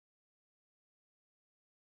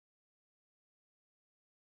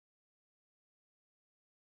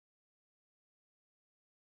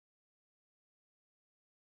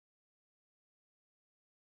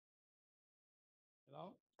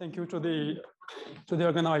Thank you to the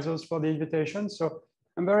organizers for the invitation. So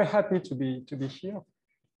I'm very happy to be here.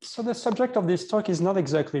 So the subject of this talk is not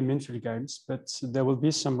exactly mean-field games, but there will be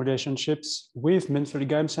some relationships with mean-field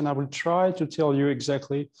games, and I will try to tell you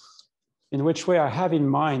exactly in which way I have in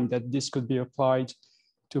mind that this could be applied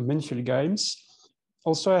to mean-field games.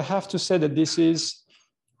 Also, I have to say that this is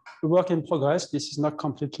a work in progress. This is not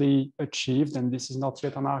completely achieved, and this is not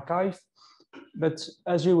yet an archive. But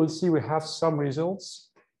as you will see, we have some results.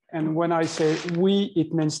 And when I say we,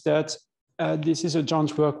 it means that this is a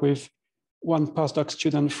joint work with one postdoc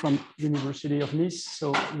student from University of Nice,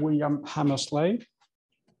 so William Hammersley.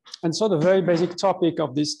 And so the very basic topic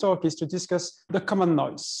of this talk is to discuss the common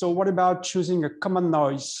noise. So what about choosing a common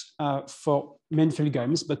noise for mean-field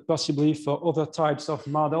games, but possibly for other types of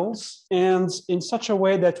models, and in such a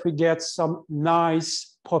way that we get some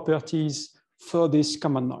nice properties for this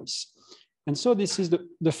common noise. And so this is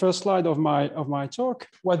the first slide of my talk.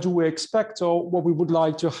 What do we expect, or what we would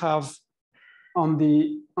like to have on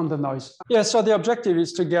the noise? Yeah, so the objective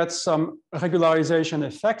is to get some regularization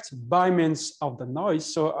effect by means of the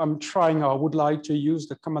noise. So I'm trying, or would like to use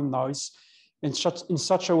the common noise in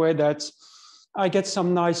such a way that I get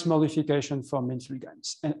some nice modification for mean-field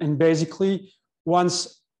games. And basically, one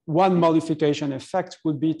modification effect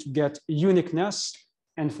would be to get uniqueness.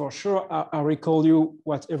 And for sure, I recall you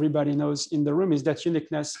what everybody knows in the room is that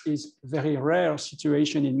uniqueness is a very rare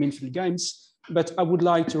situation in mean-field games. But I would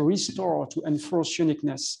like to restore, to enforce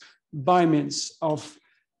uniqueness by means of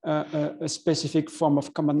a specific form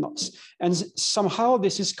of common noise. And somehow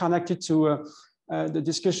this is connected to the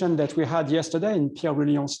discussion that we had yesterday in Pierre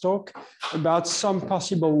Willion's talk about some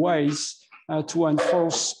possible ways to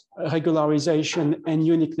enforce regularization and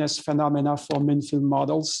uniqueness phenomena for mean-field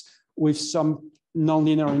models with some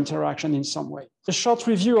nonlinear interaction in some way. A short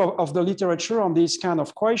review of the literature on this kind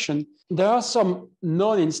of question. There are some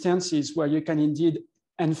known instances where you can indeed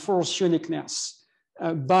enforce uniqueness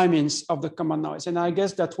by means of the common noise. And I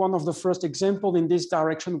guess that one of the first examples in this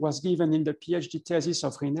direction was given in the PhD thesis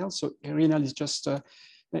of Rinel. So Rinel is just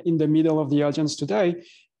in the middle of the audience today.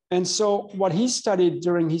 And so what he studied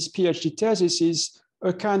during his PhD thesis is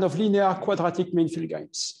a kind of linear quadratic mean-field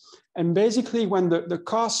games. And basically when the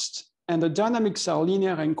cost and the dynamics are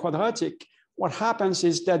linear and quadratic, what happens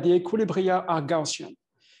is that the equilibria are Gaussian.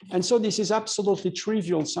 And so this is absolutely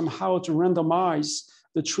trivial somehow to randomize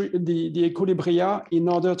the equilibria in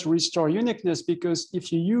order to restore uniqueness, because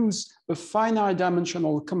if you use a finite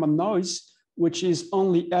dimensional common noise, which is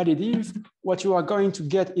only additive, what you are going to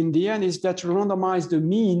get in the end is that you randomize the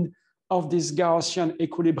mean of this Gaussian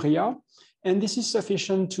equilibria. And this is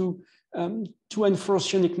sufficient to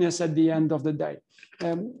enforce uniqueness at the end of the day.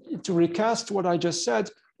 To recast what I just said,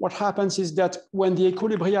 what happens is that when the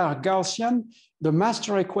equilibria are Gaussian, the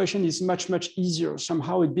master equation is much, much easier.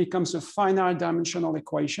 Somehow it becomes a finite dimensional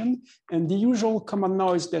equation. And the usual common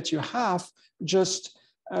noise that you have just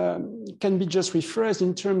can be just rephrased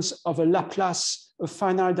in terms of a Laplace, a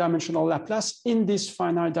finite dimensional Laplace in this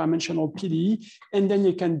finite dimensional PDE. And then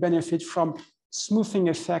you can benefit from smoothing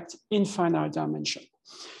effect in finite dimension.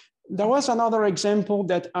 There was another example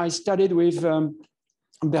that I studied with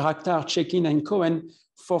Beraktar, Chekin, and Cohen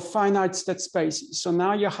for finite state space. So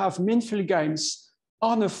now you have mean-field games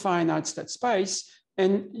on a finite state space,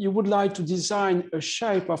 and you would like to design a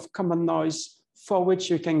shape of common noise for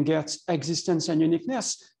which you can get existence and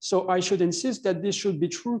uniqueness. So I should insist that this should be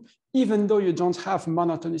true, even though you don't have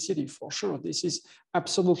monotonicity for sure. This is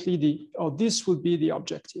absolutely this would be the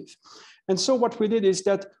objective. And so what we did is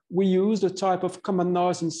that we used a type of common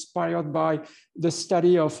noise inspired by the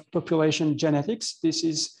study of population genetics. This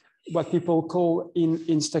is what people call in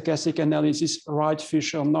stochastic analysis,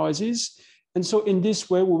 Wright-Fisher noises. And so in this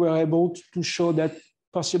way, we were able to show that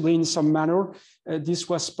possibly in some manner, this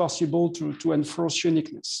was possible to enforce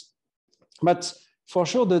uniqueness. But for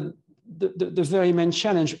sure, the very main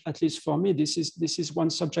challenge, at least for me, this is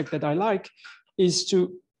one subject that I like, is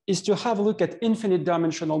to have a look at infinite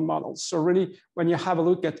dimensional models. So really, when you have a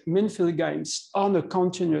look at mean-field games on a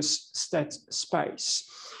continuous state space.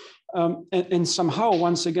 And somehow,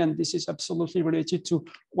 once again, this is absolutely related to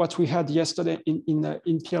what we had yesterday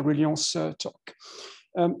in Pierre Willion's talk.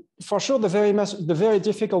 For sure, the very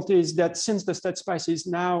difficulty is that since the state space is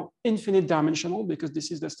now infinite dimensional, because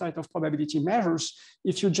this is the state of probability measures,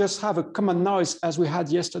 if you just have a common noise, as we had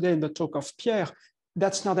yesterday in the talk of Pierre,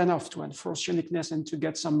 that's not enough to enforce uniqueness and to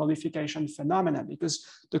get some modification phenomena, because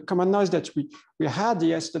the common noise that we had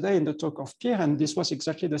yesterday in the talk of Pierre, and this was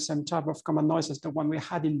exactly the same type of common noise as the one we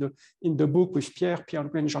had in the book with Pierre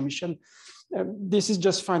and Jean-Michel. This is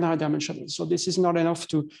just finite dimensional. So this is not enough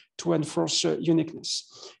to enforce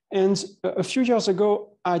uniqueness. And a few years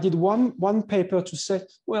ago, I did one paper to say,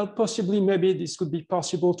 well, possibly maybe this could be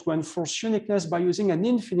possible to enforce uniqueness by using an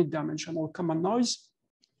infinite dimensional common noise.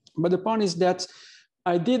 But the point is that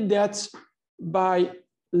I did that by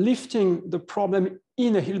lifting the problem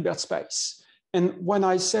in a Hilbert space. And when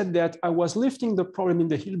I said that I was lifting the problem in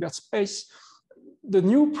the Hilbert space, the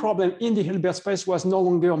new problem in the Hilbert space was no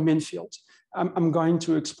longer a mean field. I'm going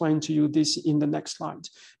to explain to you this in the next slide.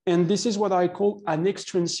 And this is what I call an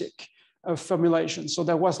extrinsic formulation. So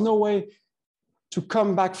there was no way to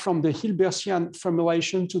come back from the Hilbertian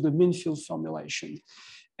formulation to the mean field formulation.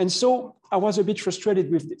 And so I was a bit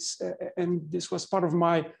frustrated with this. And this was part of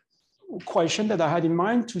my question that I had in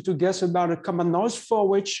mind to guess about a common noise for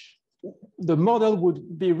which the model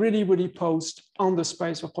would be really posed on the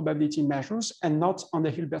space of probability measures and not on the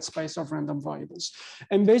Hilbert space of random variables.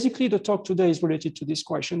 And basically the talk today is related to this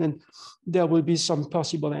question, and there will be some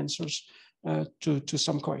possible answers to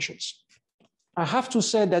some questions. I have to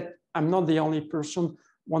say that I'm not the only person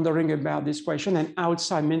wondering about this question, and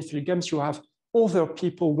outside mean field games, you have other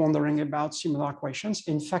people wondering about similar questions.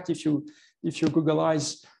 In fact, if you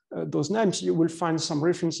Googleize those names, you will find some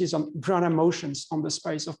references on Brownian motions on the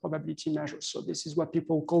space of probability measures. So this is what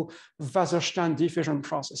people call Wasserstein diffusion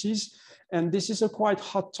processes. And this is a quite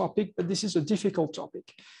hot topic, but this is a difficult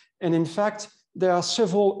topic. And in fact, there are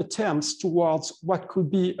several attempts towards what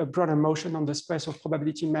could be a Brownian motion on the space of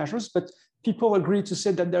probability measures, but people agree to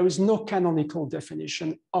say that there is no canonical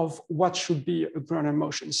definition of what should be a Brownian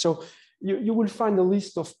motion. So you will find a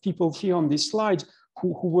list of people here on this slide who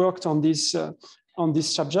worked on this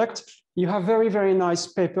subject. You have very nice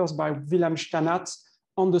papers by Wilhelm Stannat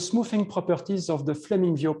on the smoothing properties of the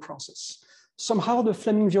Fleming-Vio process. Somehow the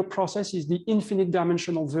Fleming-Vio process is the infinite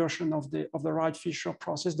dimensional version of the Wright-Fisher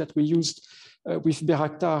process that we used with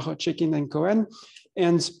Berakhtar, Chekin, and Cohen.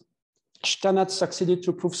 And Stannat succeeded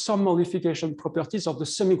to prove some modification properties of the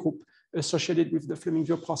semigroup associated with the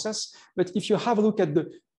Fleming-Vio process. But if you have a look at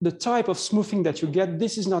the type of smoothing that you get,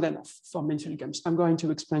 this is not enough for mean field games. I'm going to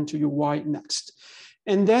explain to you why next.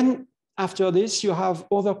 And then after this, you have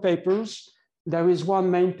other papers. There is one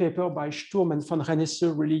main paper by Sturm and von Renesse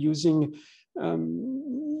really using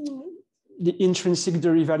the intrinsic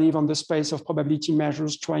derivative on the space of probability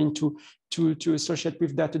measures, trying to associate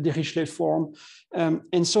with that a Dirichlet form.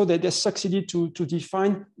 And so they succeeded to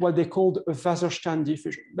define what they called a Wasserstein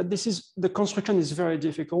diffusion. But the construction is very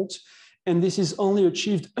difficult, and this is only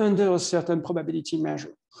achieved under a certain probability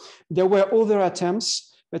measure. There were other attempts,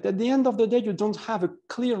 but at the end of the day, you don't have a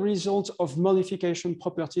clear result of modification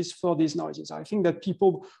properties for these noises. I think that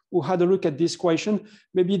people who had a look at this question,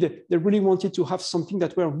 maybe they really wanted to have something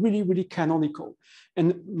that were really canonical.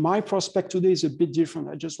 And my prospect today is a bit different.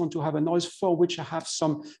 I just want to have a noise for which I have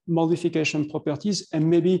some modification properties. And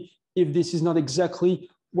maybe if this is not exactly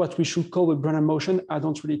what we should call a Brownian motion, I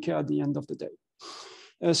don't really care at the end of the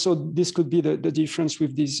day. So this could be the difference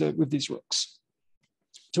with these works.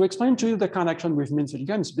 To explain to you the connection with mean field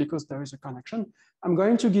games, because there is a connection, I'm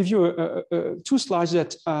going to give you two slides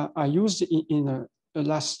that I used in a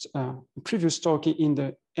previous talk in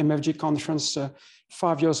the MFG conference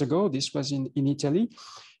 5 years ago. This was in Italy.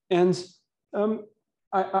 And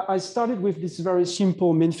I started with this very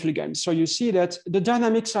simple mean field game. So you see that the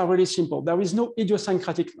dynamics are really simple. There is no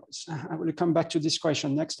idiosyncratic noise. I will come back to this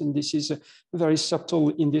question next, and this is very subtle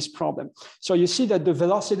in this problem. So you see that the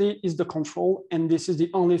velocity is the control, and this is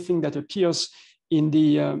the only thing that appears in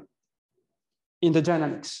the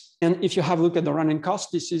dynamics. And if you have a look at the running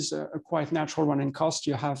cost, this is a quite natural running cost.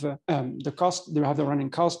 You have the cost, you have the running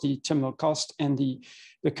cost, the terminal cost, and the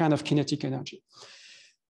kind of kinetic energy.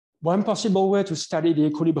 One possible way to study the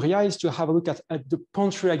equilibria is to have a look at the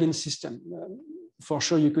Pontryagin system. For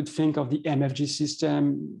sure, you could think of the MFG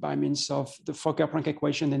system by means of the Fokker-Planck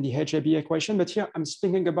equation and the HAB equation, but here I'm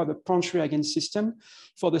speaking about the Pontryagin system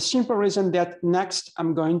for the simple reason that next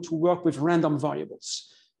I'm going to work with random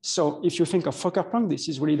variables. So if you think of Fokker-Planck, this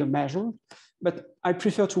is really the measure, but I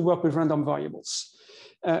prefer to work with random variables.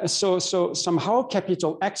 So somehow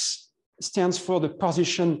capital X stands for the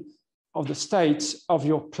position of the state of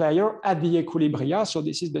your player at the equilibria. So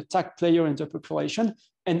this is the tag player interpopulation.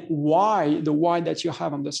 And Y, the Y that you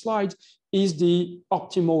have on the slide, is the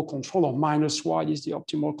optimal control, or minus Y is the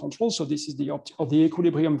optimal control. So this is the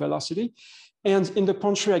equilibrium velocity. And in the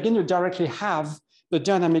Pontryagin, you directly have the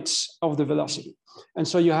dynamics of the velocity. And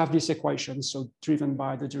so you have this equation, so driven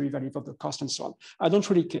by the derivative of the cost and so on. I don't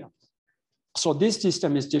really care. So this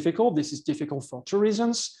system is difficult. This is difficult for two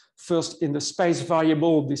reasons. First, in the space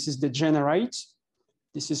variable, this is degenerate.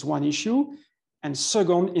 This is one issue. And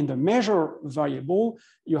second, in the measure variable,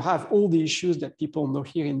 you have all the issues that people know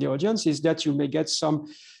here in the audience, is that you may get some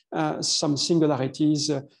singularities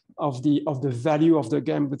of the value of the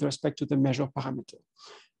game with respect to the measure parameter.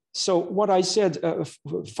 So what I said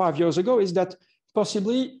 5 years ago is that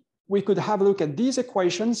possibly we could have a look at these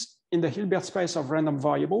equations in the Hilbert space of random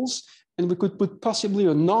variables, and we could put possibly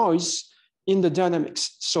a noise in the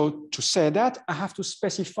dynamics. So to say that, I have to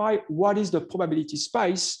specify what is the probability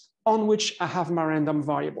space on which I have my random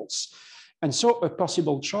variables. And so a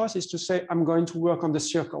possible choice is to say, I'm going to work on the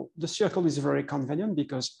circle. The circle is very convenient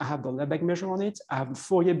because I have the Lebesgue measure on it. I have a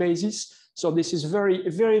Fourier basis. So this is very,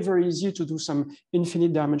 very, very easy to do some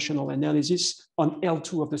infinite dimensional analysis on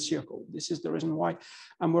L2 of the circle. This is the reason why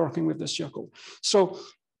I'm working with the circle. So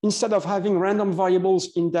instead of having random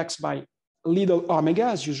variables indexed by little omega,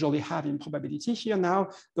 as usually have in probability, here now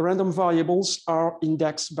the random variables are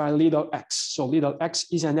indexed by little x. So little x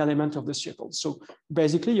is an element of the circle. So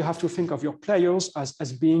basically you have to think of your players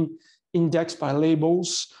as being indexed by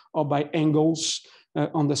labels or by angles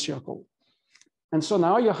on the circle. And so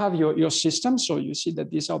now you have your system. So you see that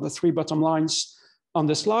these are the three bottom lines on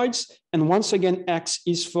the slides. And once again, X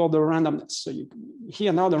is for the randomness. So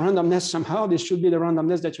here now the randomness somehow, this should be the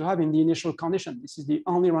randomness that you have in the initial condition. This is the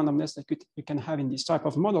only randomness that you can have in this type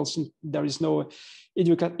of models. There is no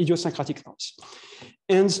idiosyncratic noise.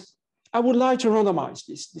 And I would like to randomize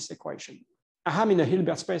this equation. I am in a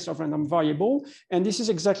Hilbert space of random variable. And this is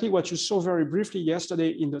exactly what you saw very briefly yesterday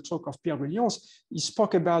in the talk of Pierre Williams. He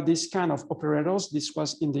spoke about this kind of operators. This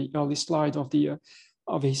was in the early slide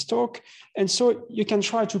of his talk. And so you can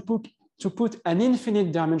try to put an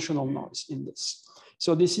infinite dimensional noise in this.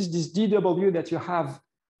 So this is this DW that you have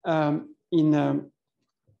in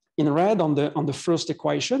red on the first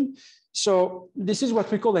equation. So this is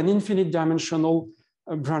what we call an infinite dimensional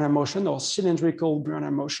Brownian motion or cylindrical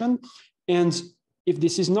Brownian motion. And if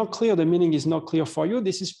this is not clear, the meaning is not clear for you,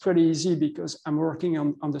 this is pretty easy because I'm working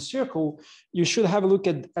on the circle. You should have a look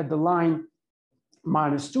at the line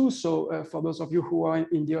 -2. So for those of you who are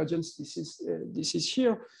in the audience, this is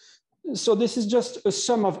here. So this is just a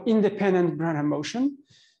sum of independent Brownian motion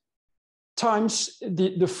times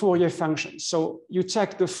the Fourier function. So you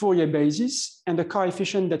take the Fourier basis and the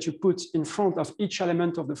coefficient that you put in front of each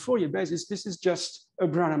element of the Fourier basis. This is just a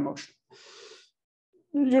Brownian motion.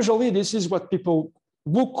 Usually this is what people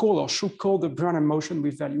would call or should call the Brownian motion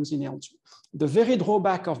with values in L2. The very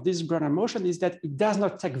drawback of this Brownian motion is that it does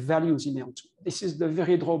not take values in L2. This is the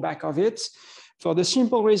very drawback of it, for the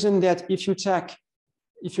simple reason that if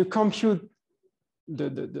you compute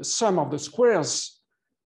the sum of the squares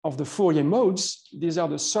of the Fourier modes, these are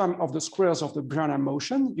the sum of the squares of the Brownian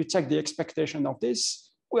motion, you take the expectation of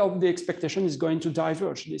this, well, the expectation is going to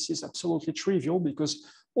diverge. This is absolutely trivial because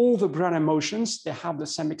all the Brownian motions, they have the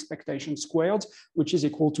same expectation squared, which is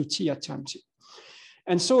equal to t at time t.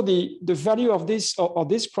 And so the value of this or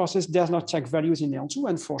this process does not take values in L2.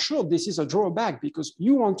 And for sure, this is a drawback because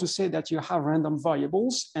you want to say that you have random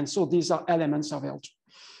variables. And so these are elements of L2.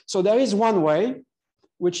 So there is one way,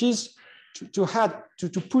 which is to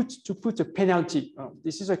put a penalty.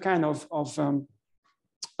 This is a kind of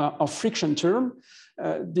friction term.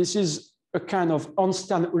 This is a kind of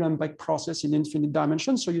Ornstein-Uhlenbeck process in infinite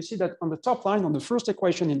dimensions. So you see that on the top line, on the first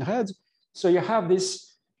equation in red, so you have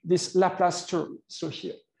this Laplace term, so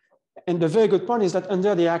here. And the very good point is that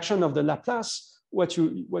under the action of the Laplace, what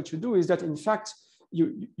you do is that in fact,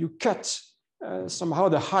 you cut somehow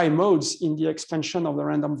the high modes in the expansion of the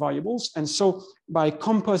random variables. And so by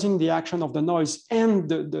composing the action of the noise and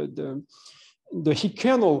the heat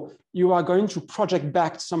kernel, you are going to project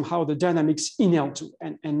back somehow the dynamics in L2.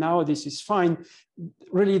 And now this is fine.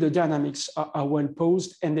 Really, the dynamics are well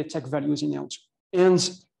posed and they take values in L2. And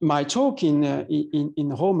my talk in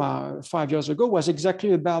Roma 5 years ago was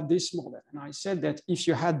exactly about this model. And I said that if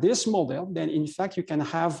you had this model, then in fact, you can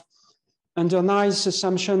have under nice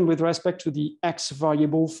assumption with respect to the X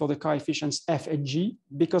variable for the coefficients F and G,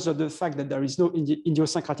 because of the fact that there is no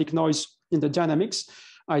idiosyncratic noise in the dynamics.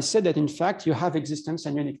 I said that in fact you have existence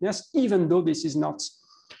and uniqueness, even though this is not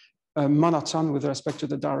monotone with respect to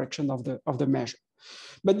the direction of the measure.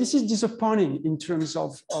 But this is disappointing in terms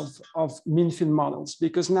of mean field models,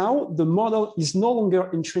 because now the model is no longer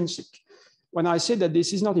intrinsic. When I say that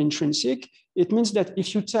this is not intrinsic, it means that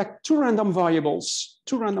if you take two random variables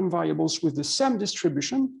with the same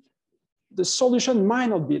distribution, the solution might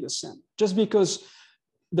not be the same, just because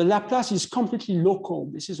the Laplace is completely local.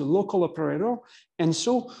 This is a local operator. And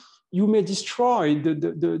so you may destroy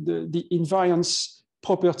the invariance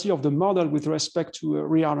property of the model with respect to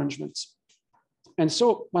rearrangements. And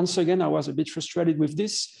so once again, I was a bit frustrated with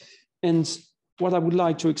this. And what I would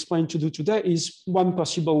like to explain to you today is one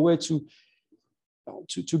possible way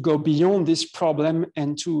to go beyond this problem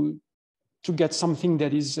and to get something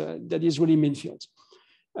that is really mean field.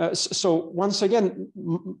 So once again,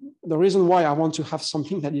 the reason why I want to have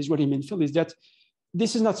something that is really mean field is that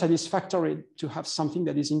this is not satisfactory to have something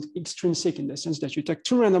that is extrinsic in the sense that you take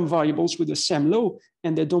two random variables with the same law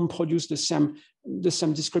and they don't produce the same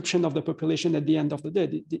description of the population at the end of the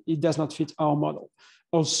day. It does not fit our model.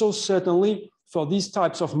 Also, certainly for these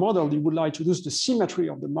types of model, you would like to use the symmetry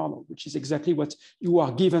of the model, which is exactly what you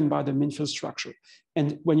are given by the mean field structure.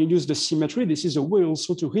 And when you use the symmetry, this is a way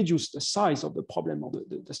also to reduce the size of the problem of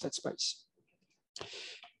the state space.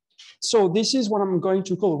 So this is what I'm going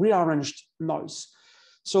to call rearranged noise.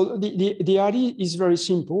 So the idea is very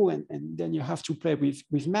simple, and then you have to play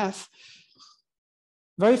with math.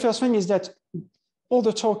 Very first thing is that all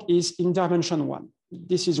the talk is in dimension one.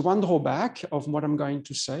 This is one drawback of what I'm going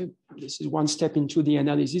to say. This is one step into the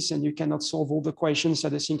analysis, and you cannot solve all the questions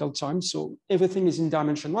at a single time. So everything is in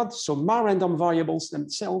dimension one. So my random variables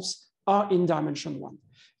themselves are in dimension one.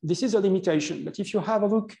 This is a limitation, but if you have a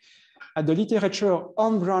look at the literature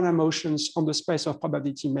on Brownian motions on the space of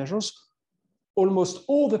probability measures, almost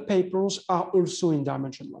all the papers are also in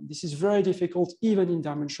dimension one. This is very difficult, even in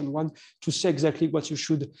dimension one, to say exactly what you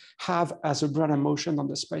should have as a Brownian motion on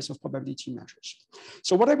the space of probability measures.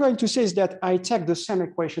 So what I'm going to say is that I take the same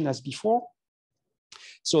equation as before.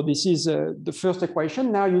 So this is the first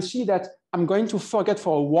equation. Now you see that I'm going to forget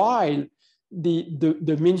for a while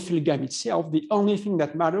the mean field game itself. The only thing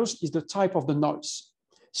that matters is the type of the noise.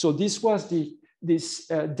 So this was this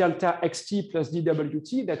delta xt plus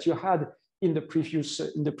dwt that you had in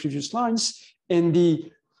the previous lines, and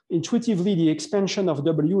intuitively the expansion of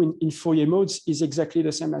W in Fourier modes is exactly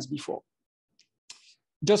the same as before.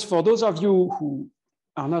 Just for those of you who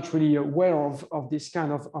are not really aware of this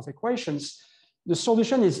kind of equations, the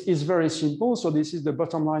solution is very simple. So this is the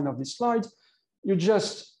bottom line of this slide. You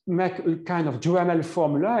just make a kind of Duhamel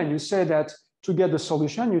formula, and you say that to get the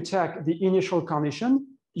solution, you take the initial condition,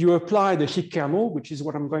 you apply the Higgs kernel, which is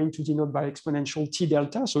what I'm going to denote by exponential T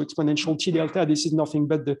delta. So exponential T delta, this is nothing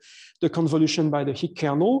but the convolution by the Higgs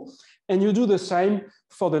kernel. And you do the same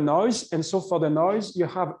for the noise. And so for the noise, you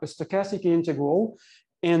have a stochastic integral.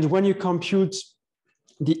 And when you compute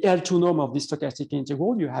the L2 norm of the stochastic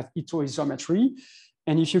integral, you have itoisometry.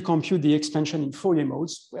 And if you compute the expansion in Fourier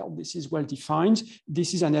modes, well, this is well defined.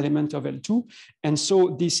 This is an element of L2. And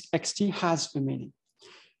so this xt has a meaning.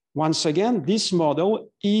 Once again, this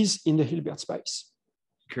model is in the Hilbert space.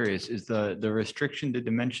 Curious, is the restriction to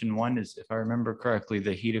dimension one is, if I remember correctly,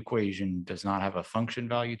 the heat equation does not have a function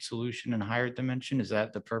valued solution in higher dimension? Is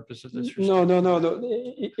that the purpose of this restriction? No.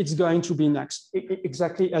 It's going to be next.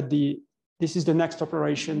 Exactly this is the next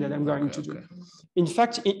operation that I'm going to do. In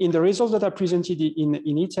fact, in the results that I presented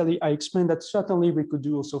in Italy, I explained that certainly we could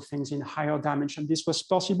do also things in higher dimension. This was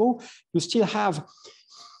possible. You still have.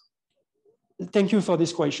 Thank you for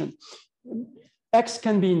this question. X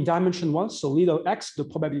can be in dimension one, so little x, the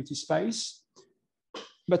probability space.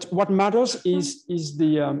 But what matters is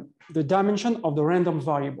the dimension of the random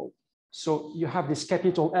variable. So you have this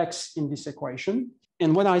capital X in this equation.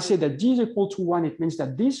 And when I say that d is equal to 1, it means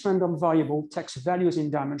that this random variable takes values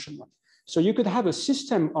in dimension 1. So you could have a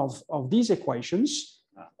system of these equations.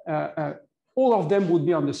 All of them would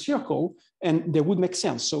be on the circle, and they would make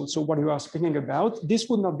sense. So what we are speaking about, this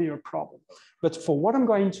would not be a problem. But for what I'm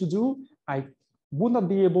going to do, I would not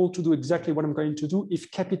be able to do exactly what I'm going to do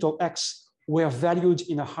if capital X were valued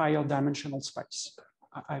in a higher dimensional space.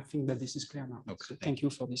 I think that this is clear now. Okay. So thank you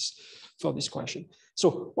for this question.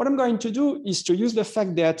 So what I'm going to do is to use the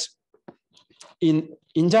fact that in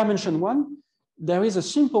dimension 1, there is a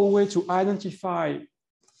simple way to identify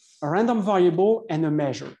a random variable and a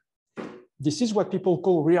measure. This is what people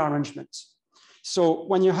call rearrangement. So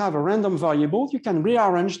when you have a random variable, you can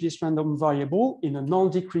rearrange this random variable in a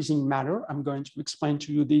non-decreasing manner. I'm going to explain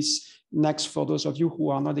to you this next for those of you who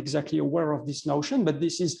are not exactly aware of this notion, but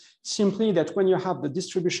this is simply that when you have the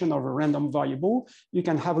distribution of a random variable, you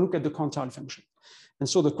can have a look at the quantile function. And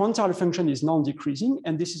so the quantile function is non-decreasing,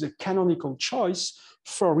 and this is a canonical choice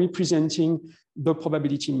for representing the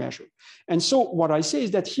probability measure. And so what I say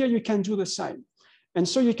is that here you can do the same. And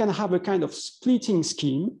so you can have a kind of splitting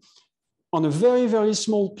scheme. On a very, very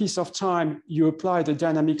small piece of time, you apply the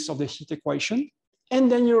dynamics of the heat equation, and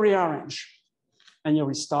then you rearrange. And you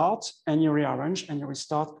restart, and you rearrange, and you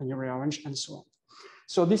restart, and you rearrange, and so on.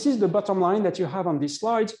 So this is the bottom line that you have on this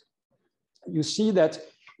slide. You see that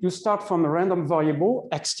you start from a random variable,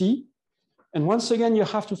 xt. And once again, you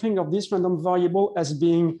have to think of this random variable as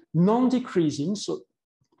being non-decreasing, so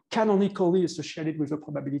canonically associated with a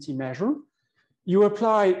probability measure. You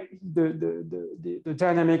apply the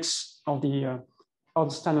dynamics of the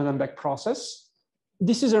Standard-Beck process.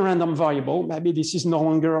 This is a random variable. Maybe this is no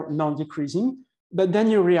longer non-decreasing, but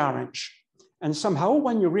then you rearrange. And somehow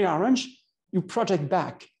when you rearrange, you project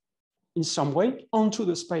back in some way onto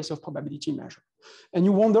the space of probability measure. And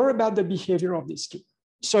you wonder about the behavior of this scheme.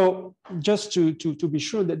 So just to be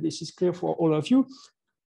sure that this is clear for all of you,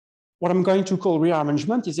 what I'm going to call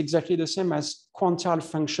rearrangement is exactly the same as quantile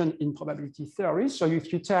function in probability theory. So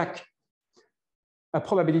if you take a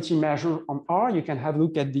probability measure on R, you can have a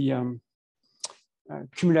look at the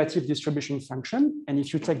cumulative distribution function. And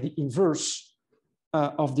if you take the inverse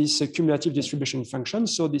of this cumulative distribution function,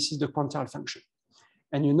 so this is the quantile function.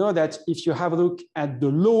 And you know that if you have a look at the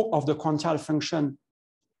law of the quantile function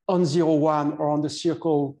on 0, 1, or on the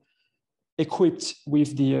circle equipped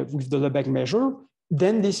with the Lebesgue measure,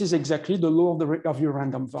 then this is exactly the law of your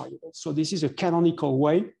random variable. So this is a canonical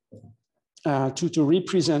way to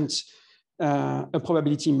represent a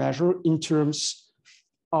probability measure in terms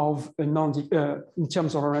of a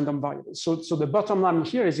random variable. So the bottom line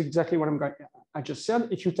here is exactly what I just said.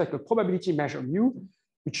 If you take a probability measure mu,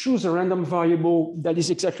 you choose a random variable that is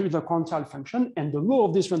exactly the quantile function, and the law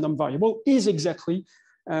of this random variable is exactly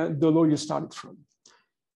the law you started from.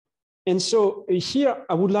 And so here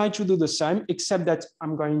I would like to do the same, except that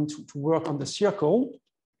I'm going to work on the circle.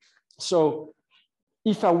 So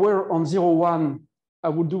if I were on 0, 1, I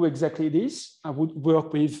would do exactly this. I would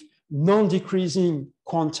work with non-decreasing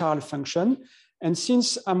quantile function. And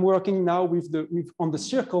since I'm working now on the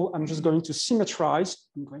circle, I'm just going to symmetrize.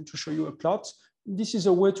 I'm going to show you a plot. This is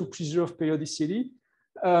a way to preserve periodicity.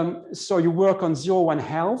 So you work on 0,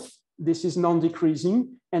 1/2. This is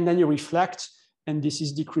non-decreasing, and then you reflect, and this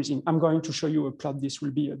is decreasing. I'm going to show you a plot. This will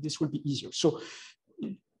be easier. So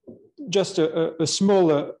just a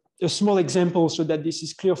small example so that this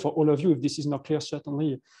is clear for all of you. If this is not clear,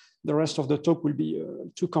 certainly the rest of the talk will be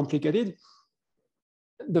too complicated.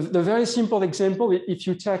 The very simple example, if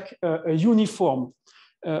you take a uniform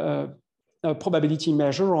probability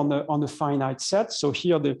measure on a finite set. So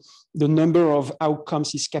here the number of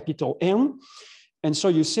outcomes is capital N. And so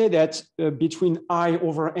you say that between I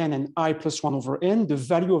over n and I plus 1 over n, the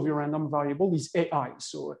value of your random variable is AI.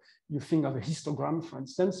 So you think of a histogram, for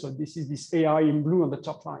instance. So this is this AI in blue on the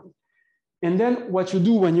top line. And then what you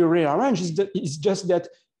do when you rearrange is just that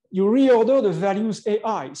you reorder the values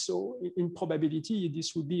AI. So in probability,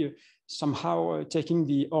 this would be somehow taking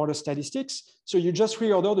the order statistics. So you just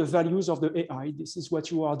reorder the values of the AI. This is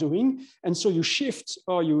what you are doing. And so you shift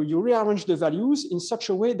or you rearrange the values in such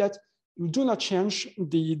a way that you do not change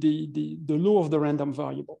the law of the random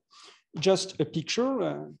variable. Just a picture.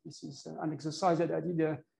 This is an exercise that I did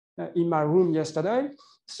in my room yesterday.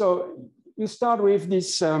 So you start with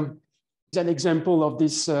this, an example of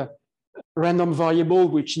this random variable,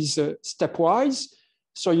 which is stepwise.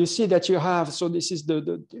 So you see that you have, so this is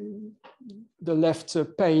the left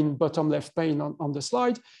pane, bottom left pane on the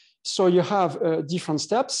slide. So you have different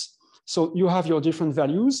steps. So you have your different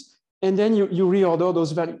values, and then you reorder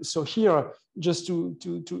those values. So here, just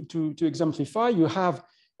to exemplify, you have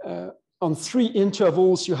on 3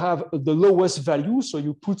 intervals, you have the lowest value. So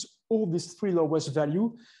you put all these 3 lowest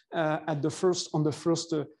value on the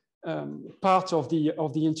first part of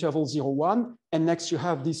the interval 0, 1. And next you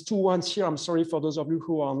have these 2 ones here. I'm sorry for those of you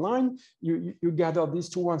who are online. You gather these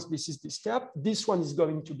 2 ones. This is the step. This one is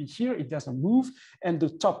going to be here. It doesn't move. And the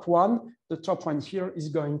top one here is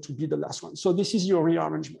going to be the last one. So this is your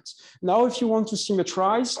rearrangement. Now, if you want to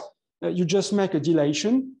symmetrize, you just make a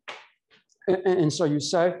dilation. And so you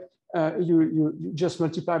say, you just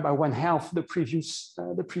multiply by 1/2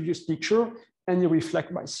 the previous picture, and you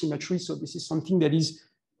reflect by symmetry. So this is something that is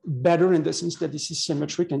better in the sense that this is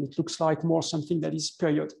symmetric, and it looks like more something that is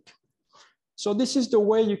periodic. So this is the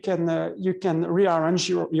way you can rearrange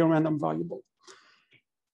your random variable.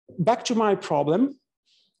 Back to my problem,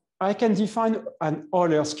 I can define an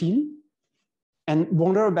Euler scheme and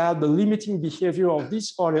wonder about the limiting behavior of this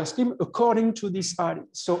Euler scheme according to this idea.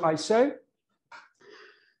 So I say,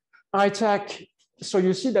 so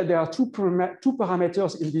you see that there are two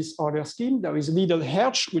parameters in this Euler scheme. There is little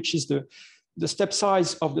h, which is the step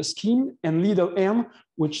size of the scheme, and little m,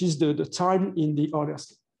 which is the time in the Euler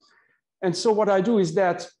scheme. And so what I do is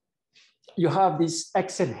that you have this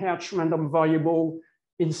x and h random variable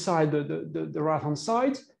inside the right-hand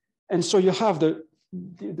side. And so you have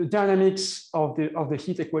the dynamics of the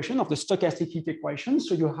heat equation, of the stochastic heat equation.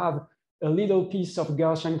 So you have a little piece of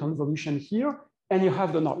Gaussian convolution here, and you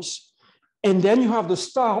have the noise. And then you have the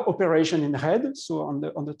star operation in red. So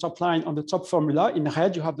on the top line, on the top formula in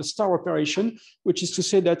red, you have the star operation, which is to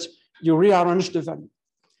say that you rearrange the value.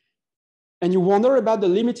 And you wonder about the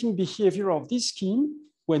limiting behavior of this scheme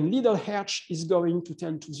when little h is going to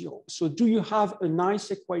tend to 0. So do you have a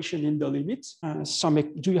nice equation in the limit?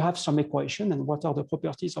 Do you have some equation, and what are the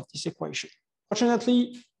properties of this equation?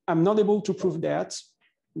 Fortunately, I'm not able to prove that.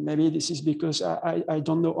 Maybe this is because I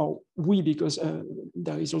don't know, or because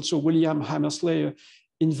there is also William Hammersley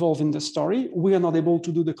involved in the story. We are not able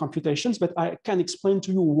to do the computations, but I can explain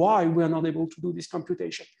to you why we are not able to do this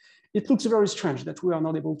computation. It looks very strange that we are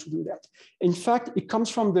not able to do that. In fact, it comes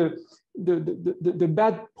from the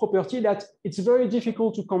bad property that it's very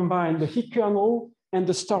difficult to combine the heat kernel and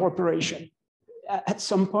the star operation. At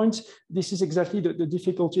some point, this is exactly the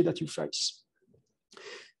difficulty that you face.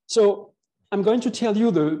 So I'm going to tell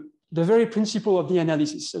you the very principle of the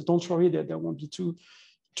analysis. So don't worry that there won't be too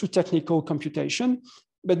technical computation,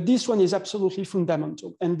 but this one is absolutely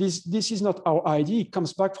fundamental. And this is not our idea. It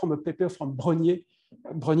comes back from a paper from Brenier.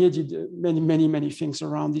 Brenier did many things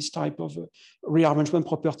around this type of rearrangement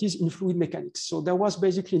properties in fluid mechanics. So there was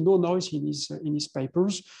basically no noise in his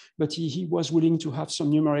papers, but he was willing to have some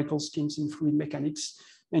numerical schemes in fluid mechanics.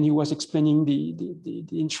 And he was explaining the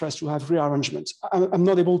interest to have rearrangements. I'm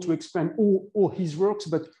not able to explain all his works,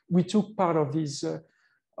 but we took part of his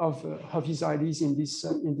ideas in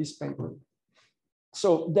this paper.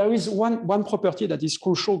 So there is one property that is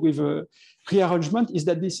crucial with rearrangement is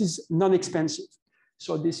that this is non-expansive.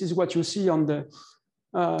 So this is what you see on the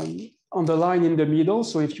line in the middle.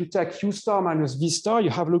 So if you take U star minus V star, you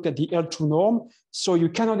have a look at the L2 norm. So you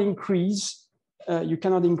cannot increase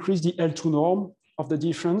the L2 norm of the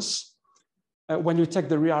difference when you take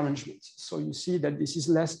the rearrangement. So you see that this is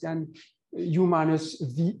less than U minus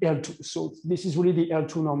V L2. So this is really the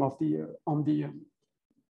L2 norm of on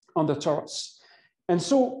the torus. And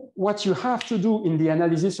so what you have to do in the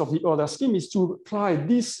analysis of the order scheme is to apply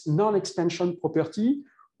this non-expansion property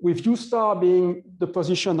with U star being the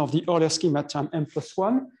position of the order scheme at time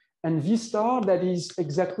m+1, and V star that is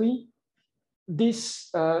exactly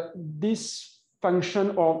this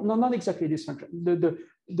function, or no, not exactly this function, the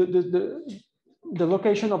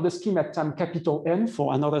location of the scheme at time capital N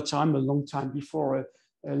for another time, a long time before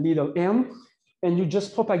a little n. And you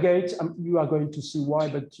just propagate, you are going to see why,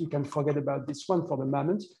 but you can forget about this one for the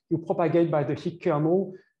moment. You propagate by the heat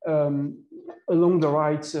kernel along the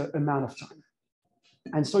right amount of time.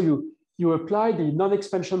 And so you apply the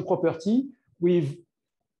non-expansion property with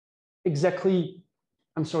exactly,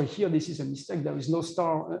 I'm sorry, here this is a mistake. There is no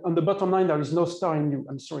star. On the bottom line, there is no star in U.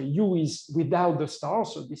 I'm sorry, U is without the star.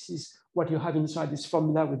 So this is what you have inside this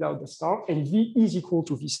formula without the star. And V is equal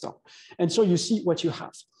to V star. And so you see what you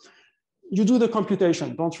have. You do the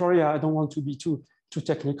computation. Don't worry, I don't want to be too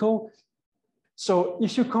technical. So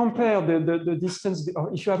if you compare the distance,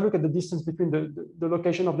 or if you have a look at the distance between the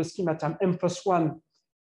location of the scheme at time m+1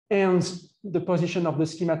 and the position of the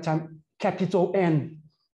scheme at time capital N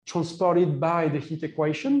transported by the heat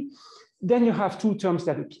equation, then you have two terms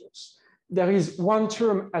that appears. There is one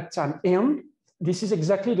term at time N. This is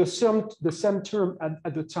exactly the same term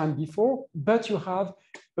at the time before, but you have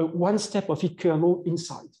one step of heat kernel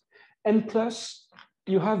inside. And plus,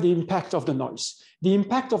 you have the impact of the noise. The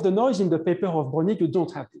impact of the noise in the paper of Brenier, you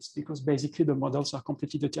don't have this because basically the models are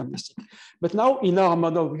completely deterministic. But now in our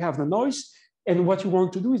model, we have the noise. And what you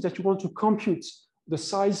want to do is that you want to compute the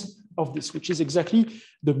size of this, which is exactly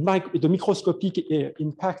the microscopic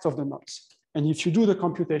impact of the noise. And if you do the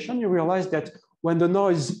computation, you realize that when the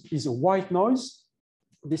noise is a white noise,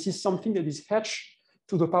 this is something that is h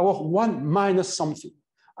to the power 1 minus something.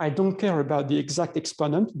 I don't care about the exact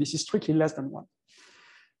exponent. This is strictly less than 1.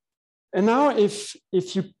 And now if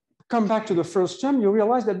you come back to the first term, you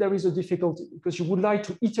realize that there is a difficulty because you would like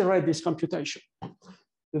to iterate this computation.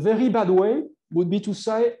 The very bad way would be to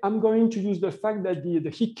say, I'm going to use the fact that the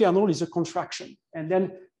heat kernel is a contraction, and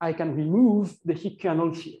then I can remove the heat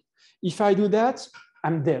kernel here. If I do that,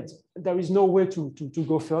 I'm dead. There is no way to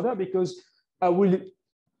go further because I will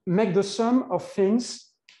make the sum of things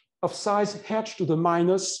of size h to the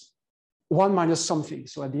minus 1 minus something.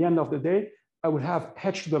 So at the end of the day, I will have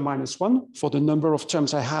h to the minus 1 for the number of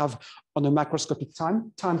terms I have on a macroscopic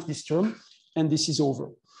time times this term, and this is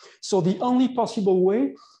over. So the only possible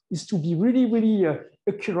way is to be really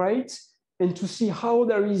accurate and to see how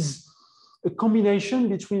there is a combination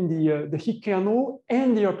between the heat kernel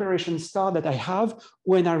and the operation star that I have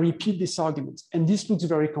when I repeat this argument. And this looks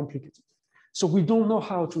very complicated. So we don't know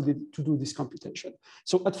how to do this computation.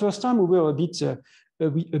 So at first time, we were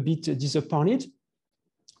a bit disappointed,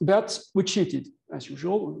 but we cheated as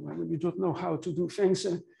usual. When you don't know how to do things,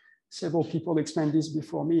 several people explained this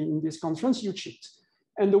before me in this conference, you cheat.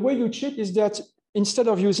 And the way you cheat is that instead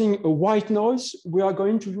of using a white noise, we are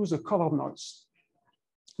going to use a colored noise,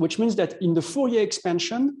 which means that in the Fourier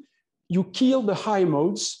expansion, you kill the high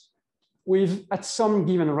modes at some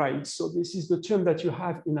given rate. So this is the term that you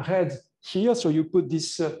have in red here. So you put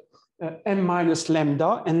this m minus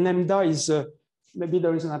lambda, and lambda is, maybe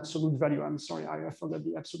there is an absolute value. I'm sorry, I forgot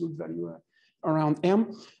the absolute value around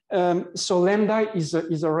m. So lambda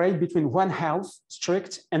is a rate between 1/2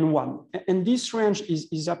 strict and 1. And this range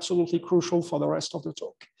is absolutely crucial for the rest of the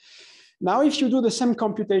talk. Now, if you do the same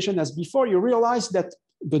computation as before, you realize that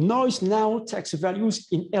the noise now takes values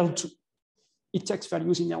in L2. It takes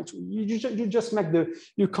values in L2. You just make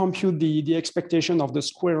you compute the expectation of the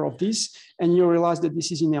square of this, and you realize that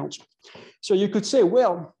this is in L2. So you could say,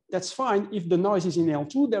 well, that's fine. If the noise is in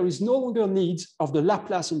L2, there is no longer need of the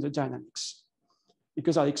Laplace in the dynamics,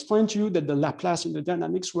 because I explained to you that the Laplace in the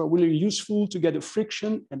dynamics were really useful to get a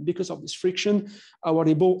friction. And because of this friction, I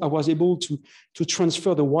was able to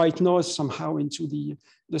transfer the white noise somehow into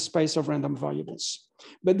the space of random variables.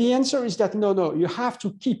 But the answer is that no, you have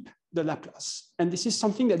to keep the Laplace. And this is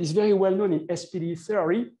something that is very well known in SPD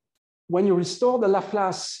theory. When you restore the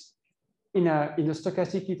Laplace in a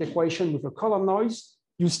stochastic heat equation with a color noise,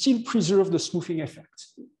 you still preserve the smoothing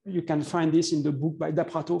effect. You can find this in the book by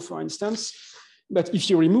D'Aprato, for instance. But if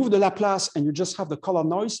you remove the Laplace and you just have the color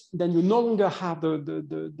noise, then you no longer have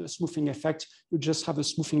the smoothing effect. You just have the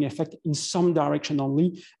smoothing effect in some direction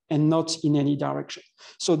only and not in any direction.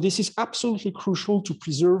 So this is absolutely crucial to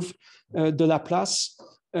preserve the Laplace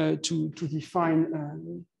to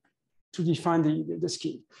define the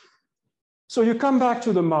scheme. So you come back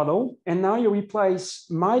to the model, and now you replace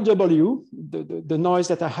my W, the noise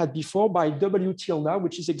that I had before, by W tilde,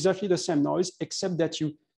 which is exactly the same noise, except that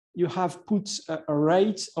you have put a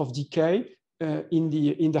rate of decay in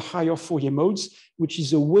the higher Fourier modes, which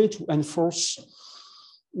is a way to enforce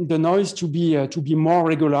the noise to be more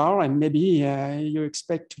regular, and maybe you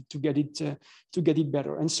expect to get it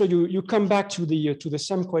better. And so you come back to the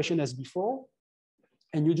same question as before,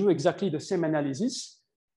 and you do exactly the same analysis.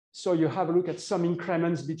 So you have a look at some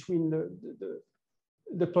increments between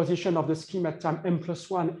the position of the scheme at time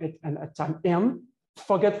m+1 and at time n.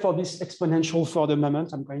 Forget for this exponential for the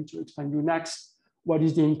moment. I'm going to explain you next what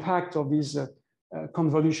is the impact of this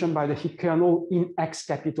convolution by the heat kernel in X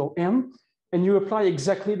capital M. And you apply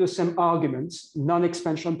exactly the same arguments,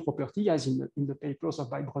 non-expansion property as in the papers of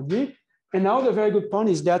Brognier. And now the very good point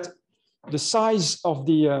is that the size of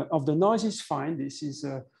the noise is fine. This is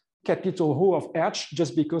capital O of H,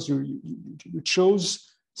 just because you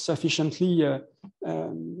chose sufficiently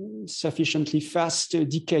fast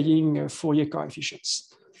decaying Fourier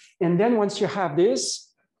coefficients. And then once you have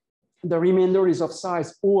this, the remainder is of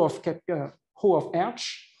size O of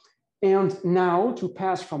H. And now to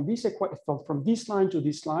pass from this line to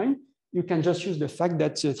this line, you can just use the fact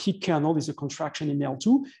that heat kernel is a contraction in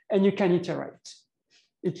L2, and you can iterate.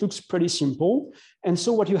 It looks pretty simple. And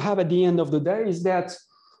so what you have at the end of the day is that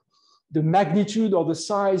the magnitude or the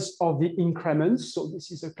size of the increments, so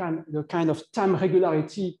this is the kind of time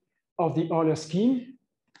regularity of the Euler scheme,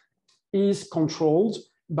 is controlled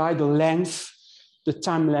by the length, the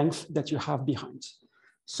time length that you have behind.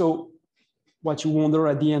 So what you wonder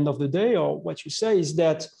at the end of the day, or what you say, is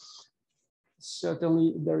that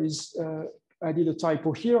certainly there is, I did a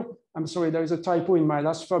typo here. I'm sorry, there is a typo in my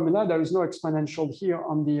last formula. There is no exponential here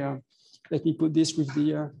on the, let me put this with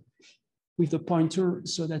the pointer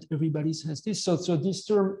so that everybody has this. So this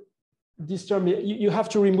term, you have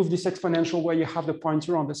to remove this exponential where you have the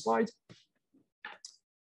pointer on the slide.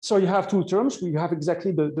 So you have two terms. You have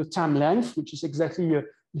exactly the time length, which is exactly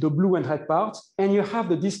the blue and red part, and you have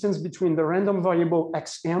the distance between the random variable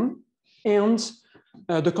xn and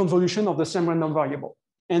the convolution of the same random variable.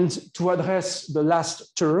 And to address the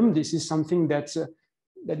last term, this is something that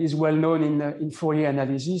is well known in Fourier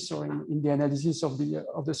analysis, or in the analysis of the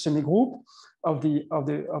semigroup of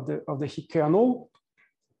the heat kernel.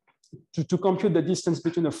 To compute the distance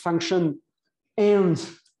between a function and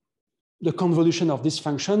the convolution of this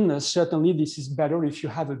function, certainly this is better if you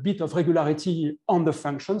have a bit of regularity on the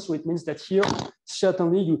function. So it means that here,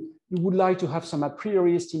 certainly you would like to have some a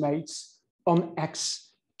priori estimates on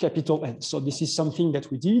X capital N. So this is something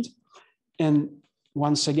that we did. And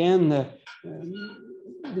once again,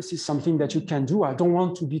 this is something that you can do. I don't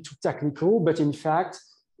want to be too technical, but in fact,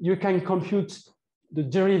 you can compute the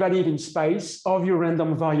derivative in space of your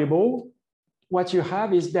random variable. What you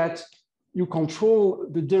have is that you control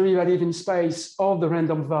the derivative in space of the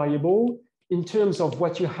random variable in terms of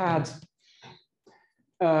what you had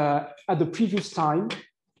at the previous time,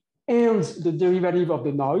 and the derivative of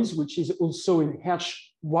the noise, which is also in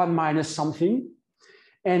h1 minus something.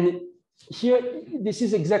 And here, this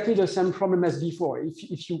is exactly the same problem as before.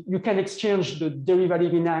 If you can exchange the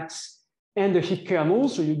derivative in x and the heat kernel,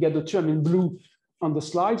 so you get the term in blue on the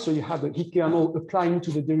slide. So you have the heat kernel applying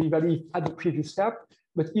to the derivative at the previous step.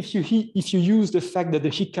 But if you use the fact that the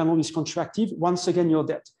heat kernel is contractive, once again, you're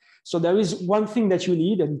dead. So there is one thing that you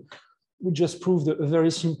need, and we just proved a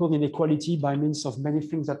very simple inequality by means of many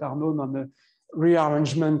things that are known on the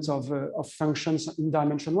rearrangement of functions in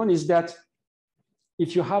dimension one, is that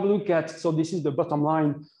if you have a look at, so this is the bottom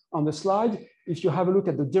line on the slide, if you have a look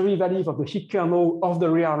at the derivative of the heat kernel of the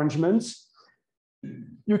rearrangements,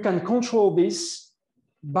 you can control this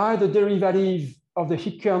by the derivative of the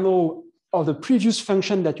heat kernel of the previous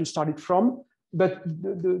function that you started from, but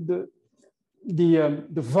the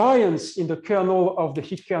variance in the kernel of the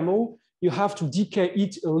heat kernel, you have to decay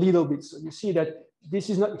it a little bit. So you see that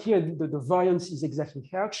this is not here, the variance is exactly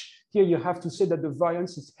h. Here you have to say that the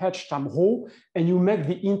variance is h times rho, and you make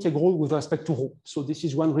the integral with respect to rho. So this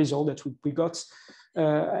is one result that we got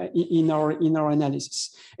in our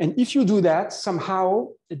analysis. And if you do that, somehow,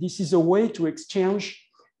 this is a way to exchange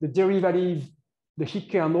the derivative, the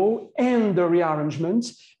heat kernel, and the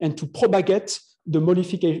rearrangement, and to propagate the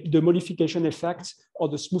modification effect or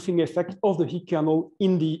the smoothing effect of the heat kernel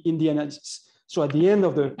in the analysis. So at the end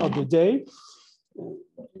of the day,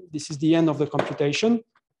 this is the end of the computation.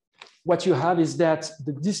 What you have is that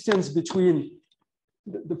the distance between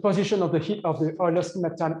the position of the heat of the Euler scheme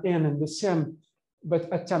at time n and the same,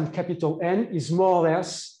 but at time capital N is more or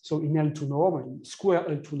less, so in L2 norm, in square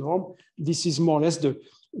L2 norm, this is more or less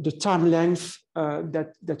the time length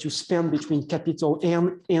that you spend between capital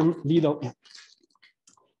N and little n.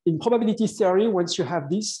 In probability theory, once you have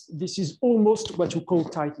this is almost what you call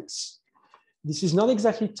tightness. This is not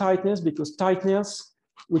exactly tightness, because tightness,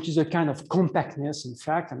 which is a kind of compactness, in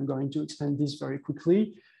fact, I'm going to explain this very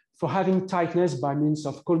quickly. For having tightness by means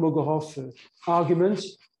of Kolmogorov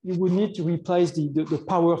arguments, you would need to replace the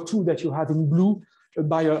power 2 that you have in blue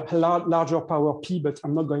by a larger power p, but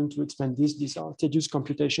I'm not going to explain this. These are tedious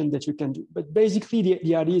computations that you can do. But basically,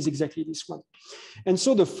 the idea is exactly this one. And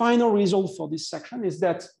so the final result for this section is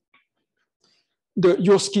that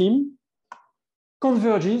your scheme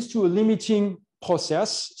converges to a limiting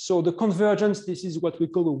process. So the convergence, this is what we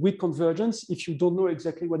call a weak convergence. If you don't know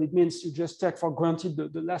exactly what it means, you just take for granted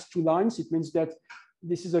the last two lines. It means that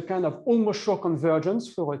this is a kind of almost sure convergence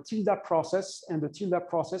for a tilde process, and the tilde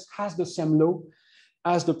process has the same law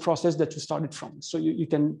as the process that you started from. So you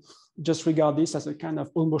can just regard this as a kind of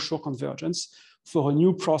almost sure convergence for a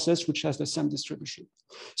new process which has the same distribution.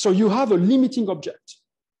 So you have a limiting object.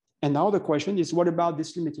 And now the question is, what about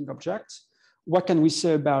this limiting object? What can we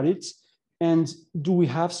say about it? And do we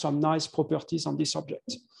have some nice properties on this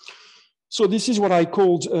object? So this is what I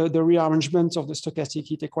called the rearrangement of the stochastic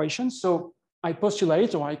heat equation. So I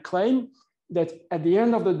postulate, or I claim, that at the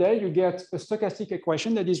end of the day, you get a stochastic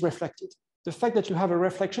equation that is reflected. The fact that you have a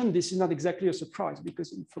reflection, this is not exactly a surprise,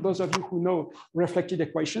 because for those of you who know reflected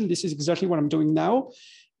equation, this is exactly what I'm doing now.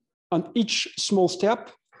 On each small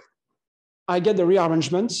step, I get the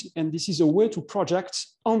rearrangement, and this is a way to project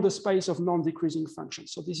on the space of non-decreasing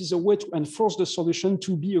functions. So this is a way to enforce the solution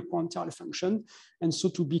to be a quantile function, and so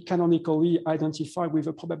to be canonically identified with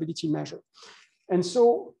a probability measure. And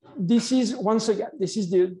so this is, once again, this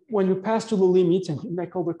is when you pass to the limit and you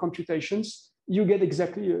make all the computations, you get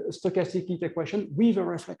exactly a stochastic heat equation with a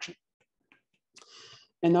reflection.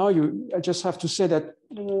 And now I just have to say that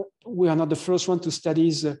we are not the first one to study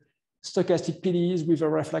stochastic PDEs with a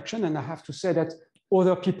reflection. And I have to say that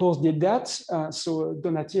other people did that. So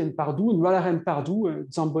Donati and Pardou, Noir and Pardou,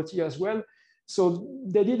 Zambotti as well. So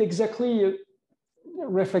they did exactly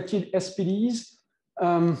reflected SPDEs.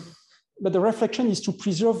 But the reflection is to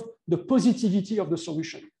preserve the positivity of the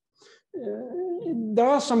solution. There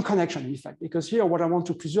are some connections, in fact, because here what I want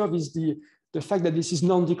to preserve is the fact that this is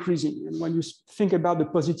non-decreasing. And when you think about the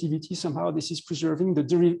positivity, somehow this is preserving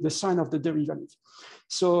the sign of the derivative.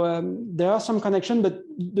 So there are some connections, but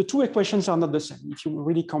the two equations are not the same. If you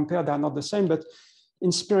really compare, they are not the same, but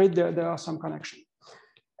in spirit, there are some connections.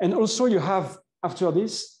 And also you have, after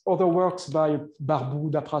this, other works by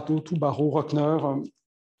Barboux, Daprato, Toubarot, Rockner,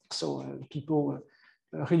 people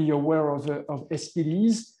really aware of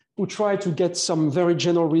SPDs, who try to get some very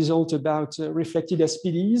general result about reflected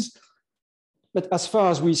SPDs. But as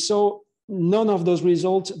far as we saw, none of those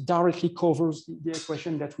results directly covers the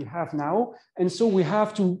equation that we have now. And so we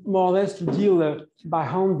have to more or less to deal by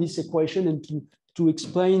hand this equation and to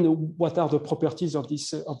explain what are the properties of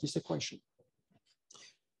this equation.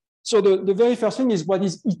 So the very first thing is, what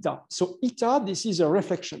is eta? So eta, this is a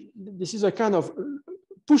reflection. This is a kind of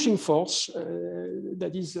pushing force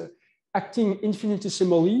that is acting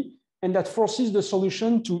infinitesimally, and that forces the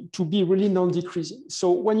solution to be really non-decreasing.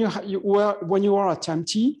 So when you are at time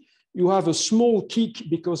t, you have a small kick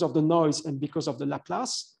because of the noise and because of the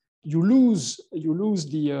Laplace. You lose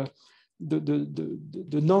the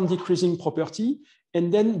non-decreasing property,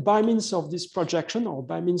 and then by means of this projection or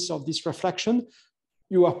by means of this reflection,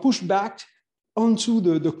 you are pushed back onto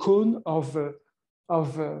the cone of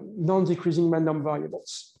non-decreasing random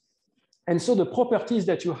variables. And so the properties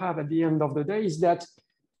that you have at the end of the day is that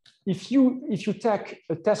if you take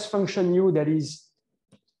a test function u that is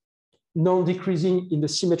non-decreasing in the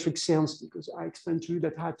symmetric sense, because I explained to you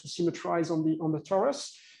that I had to symmetrize on the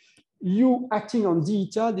torus, u acting on d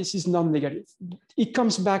eta, this is non-negative. It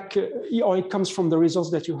comes back, or it comes from the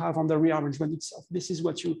results that you have on the rearrangement itself. This is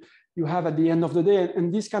what you have at the end of the day.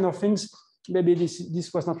 And these kind of things, maybe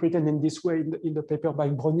this was not written in this way in the paper by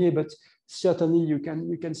Brognier, but certainly you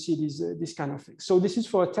can see this kind of thing. So this is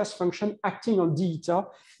for a test function acting on d eta.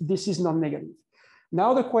 This is non-negative.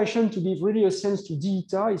 Now the question, to give really a sense to d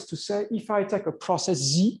eta, is to say, if I take a process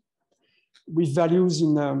z with values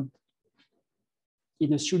in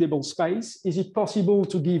a suitable space, is it possible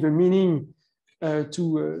to give a meaning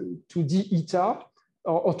to d eta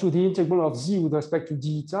or to the integral of z with respect to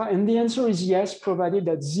d eta? And the answer is yes, provided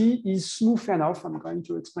that z is smooth enough. I'm going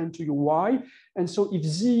to explain to you why. And so if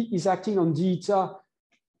z is acting on d eta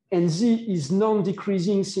and z is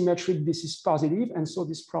non-decreasing symmetric, this is positive. And so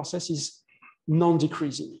this process is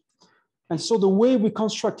non-decreasing. And so the way we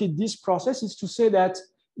constructed this process is to say that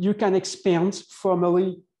you can expand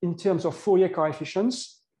formally in terms of Fourier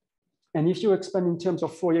coefficients. And if you expand in terms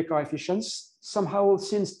of Fourier coefficients, somehow,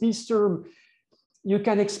 since this term, you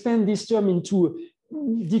can expand this term into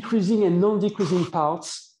decreasing and non-decreasing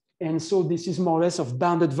parts. And so this is more or less of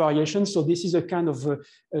bounded variation. So this is a kind of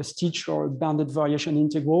a Stitch or a bounded variation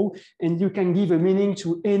integral. And you can give a meaning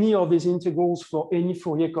to any of these integrals for any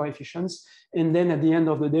Fourier coefficients. And then at the end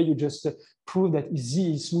of the day, you just prove that if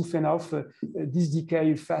z is smooth enough, this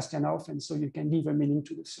decay is fast enough. And so you can give a meaning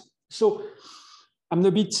to the sum. So I'm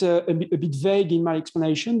a bit vague in my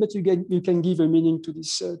explanation, but you can give a meaning to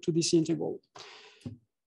this integral.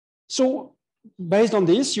 So based on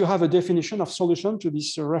this, you have a definition of solution to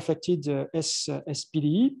this reflected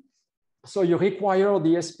SPDE. So you require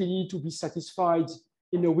the SPDE to be satisfied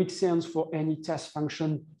in a weak sense for any test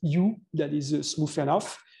function u that is smooth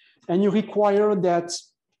enough. And you require that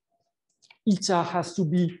eta has to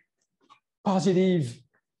be positive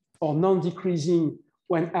or non-decreasing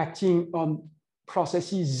when acting on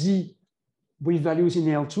processes z with values in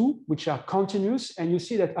L2, which are continuous. And you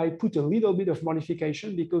see that I put a little bit of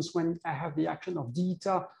modification because when I have the action of d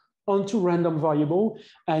eta onto random variable,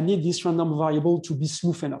 I need this random variable to be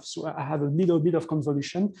smooth enough. So I have a little bit of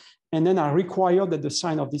convolution, and then I require that the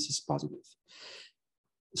sign of this is positive.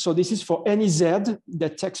 So this is for any z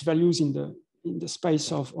that takes values in the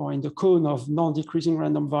space of, or in the cone of non-decreasing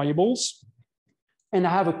random variables. And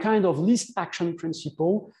I have a kind of least action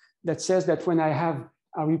principle that says that when I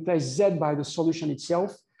replace z by the solution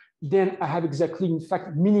itself, then I have exactly, in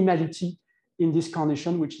fact, minimality in this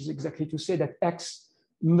condition, which is exactly to say that x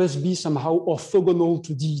must be somehow orthogonal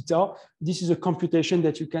to d eta. This is a computation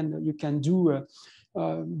that you can do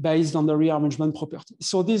based on the rearrangement property.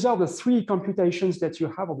 So these are the three computations that you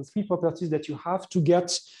have, or the three properties that you have to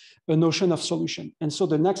get a notion of solution. And so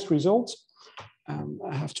the next result,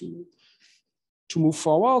 I have to move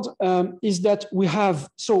forward, is that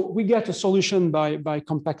we get a solution by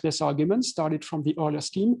compactness arguments started from the Euler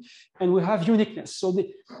scheme, and we have uniqueness. So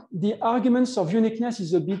the arguments of uniqueness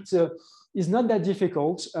is not that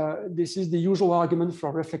difficult. This is the usual argument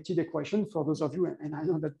for reflected equation for those of you, and I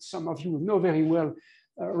know that some of you know very well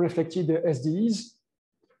reflected SDEs.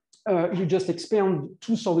 You just expand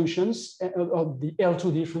two solutions of the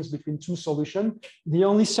L2 difference between two solutions. The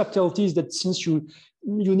only subtlety is that since you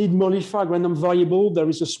need modified random variable, there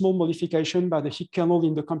is a small modification by the Higgs kernel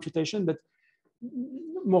in the computation, but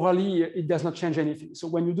morally, it does not change anything. So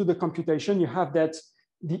when you do the computation, you have that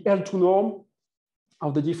the L2 norm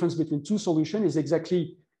of the difference between two solutions is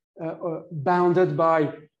exactly bounded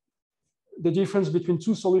by the difference between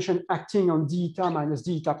two solutions acting on d eta minus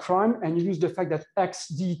d eta prime, and you use the fact that x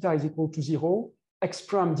d eta is equal to 0, x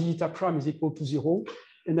prime d eta prime is equal to 0,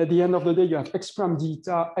 and at the end of the day, you have x prime d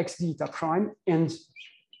eta, x d eta prime, and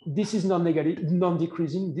this is non-negative,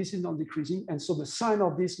 non-decreasing, this is non-decreasing, and so the sign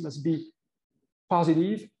of this must be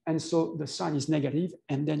positive, and so the sign is negative,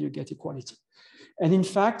 and then you get equality. And in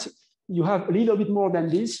fact, you have a little bit more than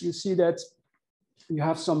this. You see that you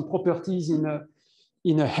have some properties in a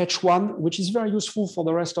H1, which is very useful for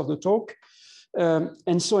the rest of the talk.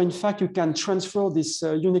 And so, in fact, you can transfer this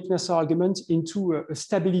uniqueness argument into a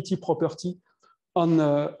stability property on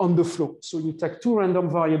the flow. So you take two random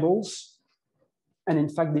variables, and in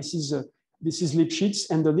fact, this is Lipschitz,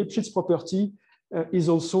 and the Lipschitz property is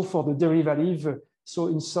also for the derivative. So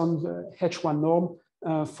in some H1 norm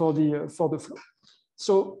for the flow.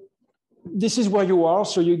 So this is where you are.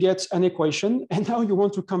 So you get an equation, and now you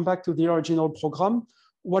want to come back to the original program.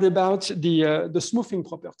 What about the smoothing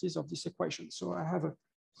properties of this equation? So I have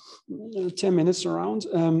 10 minutes around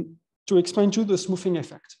to explain to you the smoothing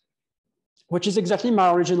effect, which is exactly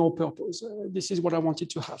my original purpose. This is what I wanted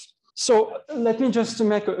to have. So let me just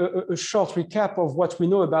make a short recap of what we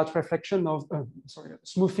know about reflection of,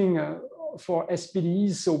 smoothing for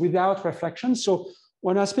SPDEs, so without reflection. So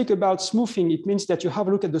when I speak about smoothing, it means that you have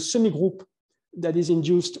a look at the semigroup that is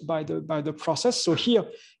induced by the process. So here,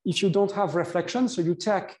 if you don't have reflection, so you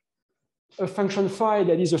take a function phi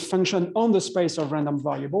that is a function on the space of random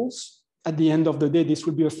variables. At the end of the day, this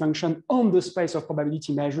will be a function on the space of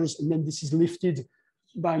probability measures, and then this is lifted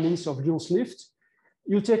by means of Lyon's lift.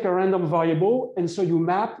 You take a random variable, and so you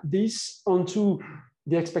map this onto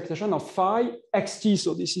the expectation of phi xt.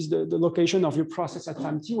 So this is the location of your process at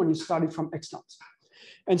time t when you started from x naught.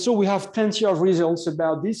 And so we have plenty of results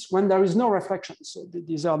about this when there is no reflection. So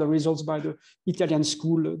these are the results by the Italian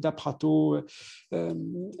school, D'Aprato,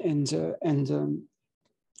 and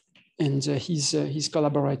his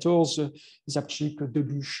collaborators, Zapchik,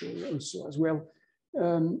 Debuche also as well.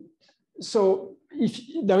 So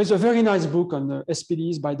there is a very nice book on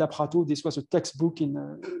SPDs by D'Aprato. This was a textbook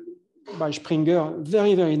by Springer,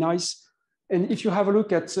 very, very nice. And if you have a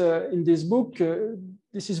look at in this book,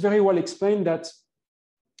 this is very well explained that,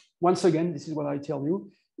 once again, this is what I tell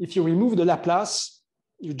you, if you remove the Laplace,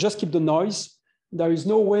 you just keep the noise, there is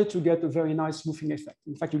no way to get a very nice smoothing effect.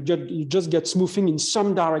 In fact, you just get smoothing in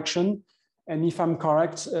some direction. And if I'm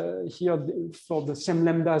correct, here for the same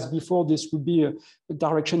lambda as before, this would be a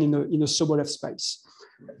direction in a Sobolev space.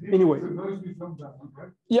 Anyway.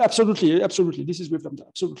 Yeah, absolutely, absolutely. This is with lambda,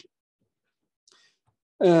 absolutely.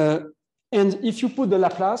 And if you put the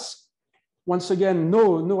Laplace, once again,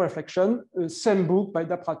 no reflection, same book by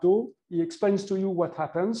D'Aprato, he explains to you what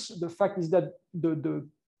happens. The fact is that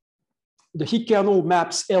the Higgs kernel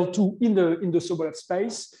maps L2 in the Sobolev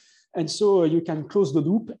space. And so you can close the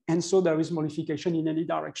loop. And so there is modification in any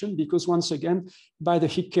direction, because once again, by the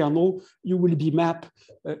Higgs kernel, you will be mapped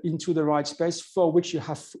into the right space for which you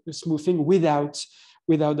have smoothing without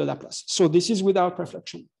the Laplace. So this is without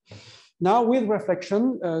reflection. Now with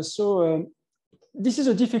reflection, this is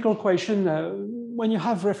a difficult question when you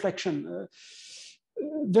have reflection.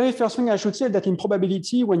 Very first thing I should say that in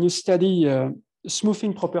probability, when you study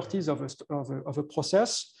smoothing properties of a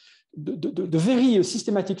process, the very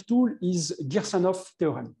systematic tool is Girsanov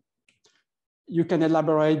theorem. You can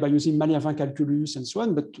elaborate by using Malevin calculus and so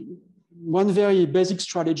on, but one very basic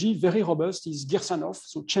strategy, very robust, is Girsanov,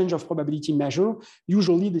 so change of probability measure.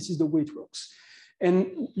 Usually this is the way it works.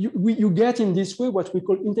 And you get in this way what we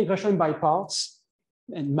call integration by parts.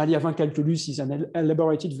 And Malevin calculus is an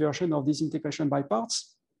elaborated version of this integration by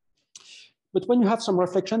parts. But when you have some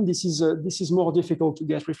reflection, this is more difficult to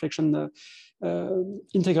get reflection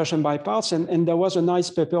integration by parts. And there was a nice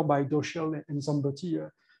paper by Doschel and Zambotti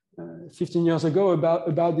 15 years ago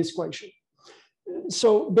about this question.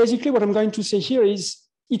 So basically what I'm going to say here is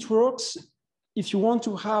it works if you want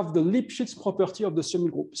to have the Lipschitz property of the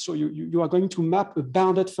semigroup. So you are going to map a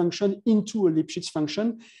bounded function into a Lipschitz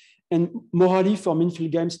function. And morally, for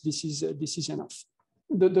mean-field games, this is enough.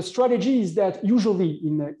 The strategy is that usually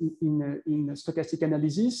in stochastic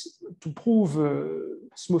analysis, to prove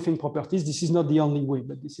smoothing properties, this is not the only way,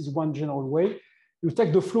 but this is one general way. You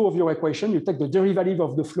take the flow of your equation, you take the derivative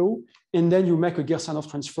of the flow, and then you make a Girsanov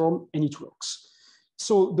transform, and it works.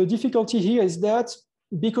 So the difficulty here is that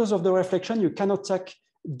because of the reflection, you cannot take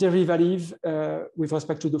derivative with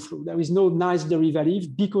respect to the flow. There is no nice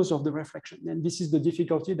derivative because of the reflection. And this is the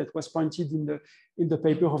difficulty that was pointed in the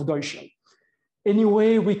paper of Doschel.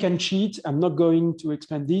 Anyway, we can cheat. I'm not going to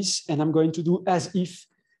explain this, and I'm going to do as if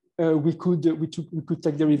we could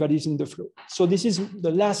take derivatives in the flow. So this is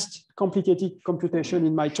the last complicated computation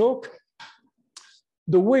in my talk.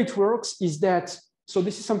 The way it works is that, so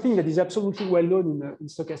this is something that is absolutely well known in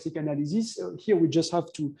stochastic analysis. Here we just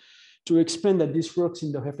have to explain that this works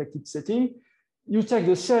in the reflected setting. you take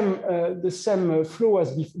the same flow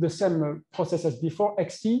as the same process as before,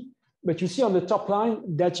 xt, but you see on the top line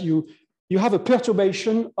that you have a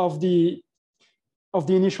perturbation of the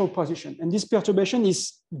initial position. And this perturbation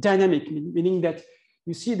is dynamic, meaning that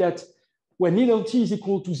you see that when little t is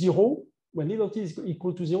equal to 0,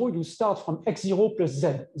 you start from x0 plus z.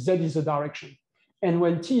 Z is the direction. And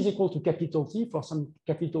when t is equal to capital T, for some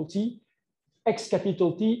capital T, x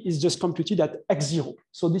capital T is just computed at x0.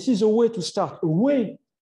 So this is a way to start away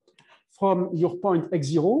from your point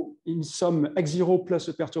x0 in some x0 plus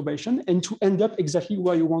a perturbation and to end up exactly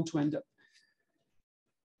where you want to end up.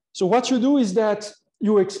 So what you do is that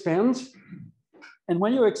you expand. And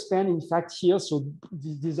when you expand, in fact, here, so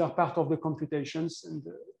these are part of the computations. And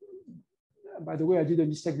by the way, I did a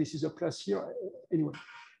mistake. This is a plus here. Anyway.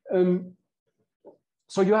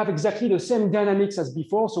 So you have exactly the same dynamics as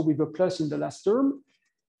before, so with a plus in the last term.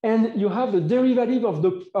 And you have the derivative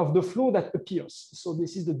of the flow that appears. So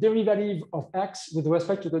this is the derivative of x with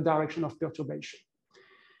respect to the direction of perturbation.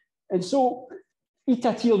 And so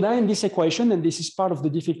eta tilde in this equation, and this is part of the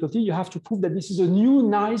difficulty, you have to prove that this is a new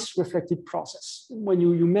nice reflected process. When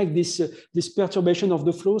you make this perturbation of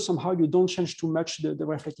the flow, somehow you don't change too much the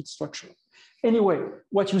reflected structure. Anyway,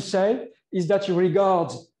 what you say is that you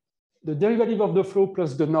regard the derivative of the flow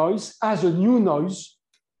plus the noise as a new noise.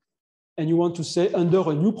 And you want to say under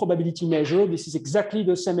a new probability measure, this is exactly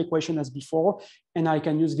the same equation as before. And I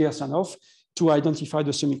can use Gersonov to identify the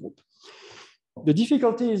semigroup. The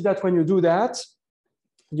difficulty is that when you do that,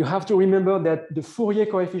 you have to remember that the Fourier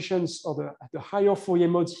coefficients or the higher Fourier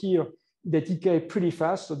modes here, they decay pretty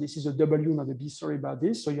fast. So this is a W, not a B, sorry about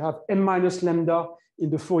this. So you have m minus lambda in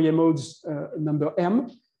the Fourier modes number m.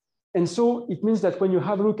 And so it means that when you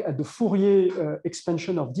have a look at the Fourier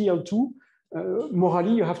expansion of DL2,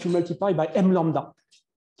 morally, you have to multiply by m lambda.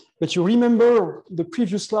 But you remember the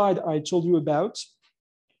previous slide I told you about,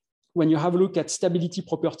 when you have a look at stability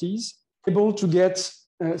properties, able to get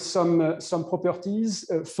some properties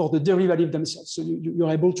for the derivative themselves. So you're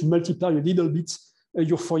able to multiply a little bit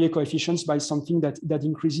your Fourier coefficients by something that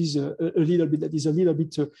increases a little bit, that is a little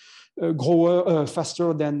bit grower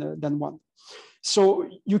faster than one. So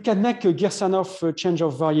you can make a Gersonov change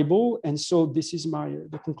of variable. And so this is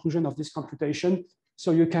the conclusion of this computation. So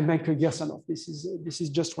you can make a Gersonov. This is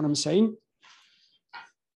just what I'm saying.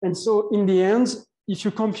 And so in the end, if you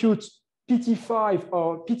compute PT5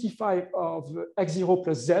 of x0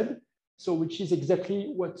 plus z, so which is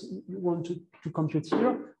exactly what you want to compute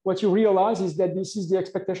here, what you realize is that this is the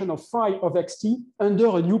expectation of phi of xt under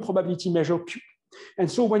a new probability measure Q. And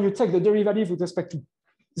so when you take the derivative with respect to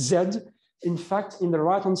z, in fact, in the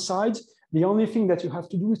right-hand side, the only thing that you have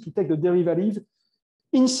to do is to take the derivative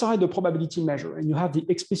inside the probability measure. And you have the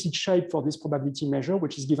explicit shape for this probability measure,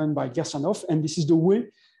 which is given by Gersonov. And this is the way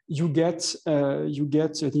you get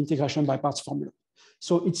the integration by parts formula.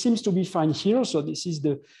 So it seems to be fine here. So this is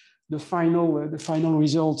the final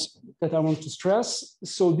result that I want to stress.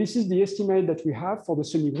 So this is the estimate that we have for the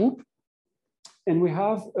semigroup. And we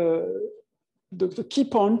have the key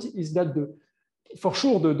point is that for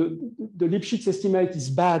sure, the Lipschitz estimate is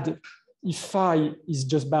bad if phi is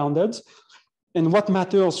just bounded. And what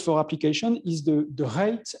matters for application is the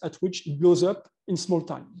rate at which it blows up in small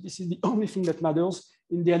time. This is the only thing that matters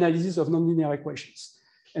in the analysis of nonlinear equations.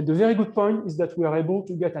 And the very good point is that we are able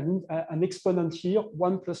to get an exponent here,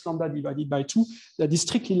 1 plus lambda divided by 2, that is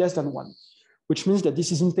strictly less than 1, which means that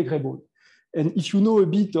this is integrable. And if you know a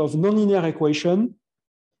bit of nonlinear equation,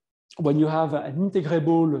 when you have an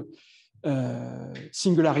integrable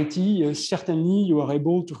singularity, certainly you are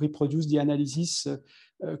able to reproduce the analysis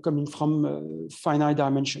coming from finite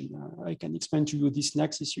dimension. I can explain to you this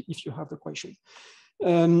next if you have the question.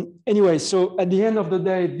 Anyway, so at the end of the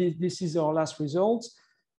day, this is our last result.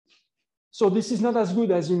 So this is not as good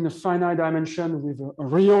as in a finite dimension with a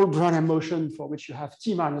real Brownian motion for which you have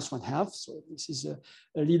t minus 1/2. So this is a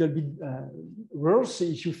little bit worse.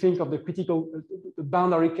 If you think of the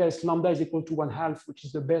boundary case, lambda is equal to 1/2, which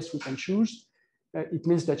is the best we can choose. It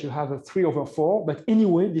means that you have a 3/4. But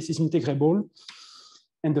anyway, this is integrable.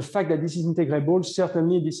 And the fact that this is integrable,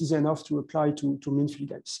 certainly this is enough to apply to mean field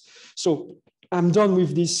games. So I'm done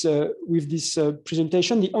with this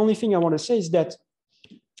presentation. The only thing I want to say is that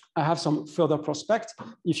I have some further prospect.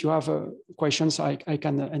 If you have questions, I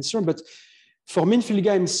can answer. But for mean field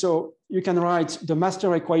games, so you can write the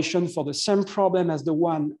master equation for the same problem as the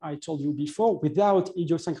one I told you before without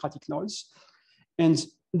idiosyncratic noise. And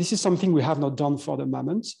this is something we have not done for the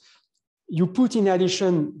moment. You put in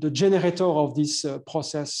addition the generator of this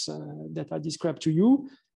process that I described to you.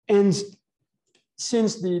 And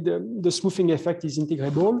since the smoothing effect is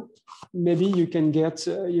integrable, maybe you can get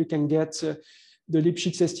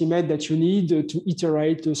Lipschitz estimate that you need to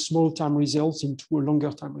iterate a small time results into a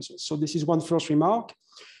longer time result. So this is one first remark.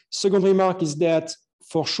 Second remark is that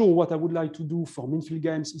for sure, what I would like to do for mean-field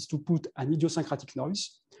games is to put an idiosyncratic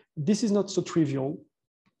noise. This is not so trivial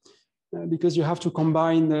because you have to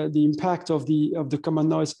combine the impact of the common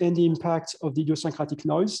noise and the impact of the idiosyncratic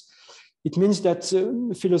noise. It means that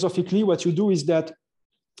philosophically, what you do is that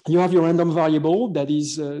you have your random variable that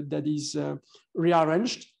is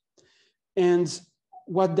rearranged. And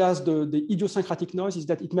what does the idiosyncratic noise is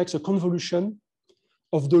that it makes a convolution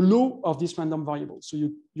of the law of this random variable. So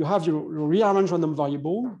you have your rearranged random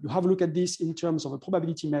variable. You have a look at this in terms of a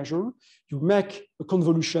probability measure. You make a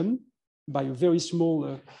convolution by a very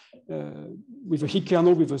small, with a Higgs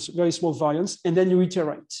kernel with a very small variance, and then you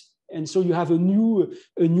iterate. And so you have a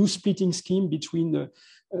new splitting scheme between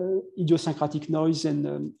idiosyncratic noise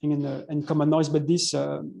and common noise, but this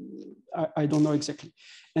I don't know exactly.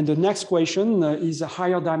 And the next question is a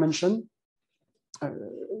higher dimension.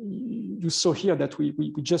 You saw here that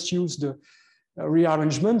we just used the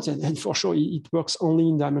rearrangement, and for sure it works only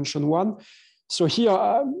in dimension 1. So here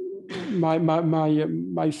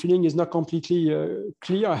my feeling is not completely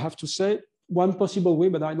clear, I have to say. One possible way,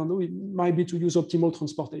 but I don't know, it might be to use optimal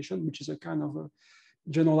transportation, which is a kind of a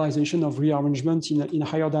generalization of rearrangement in a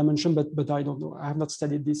higher dimension, but I don't know. I have not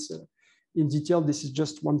studied this in detail. This is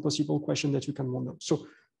just one possible question that you can wonder. So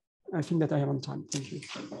I think that I have on time. Thank you.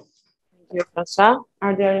 Thank you, François.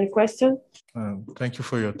 Are there any questions? Thank you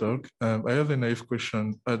for your talk. I have a naive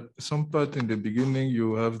question. At some part in the beginning,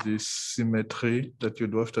 you have this symmetry that you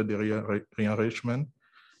do after the rearrangement,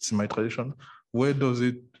 symmetration. Where does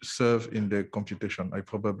it serve in the computation? I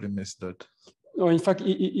probably missed that. Oh, in fact,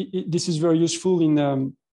 this is very useful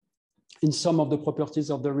in some of the properties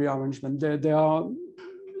of the rearrangement. There are,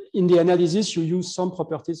 in the analysis, you use some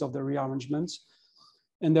properties of the rearrangement,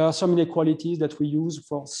 and there are some inequalities that we use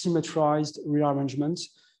for symmetrized rearrangement,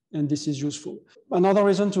 and this is useful. Another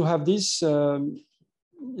reason to have this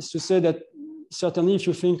is to say that certainly if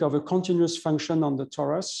you think of a continuous function on the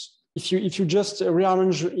torus, if you just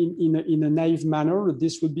rearrange in a naive manner,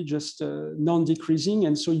 this would be just non-decreasing,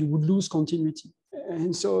 and so you would lose continuity.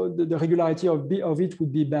 And so the regularity of it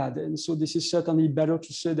would be bad. And so this is certainly better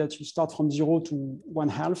to say that you start from 0 to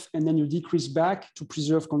 1/2, and then you decrease back to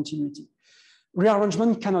preserve continuity.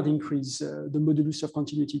 Rearrangement cannot increase the modulus of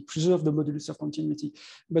continuity, preserve the modulus of continuity.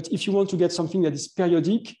 But if you want to get something that is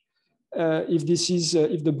periodic,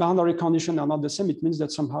 if the boundary conditions are not the same, it means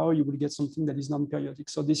that somehow you will get something that is non-periodic.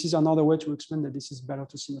 So this is another way to explain that this is better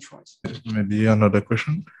to symmetrize. Maybe another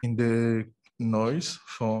question. In the noise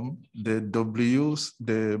form, the W's,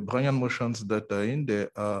 the Brownian motions that are in, they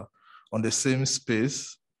are on the same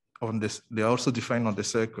space. They are also defined on the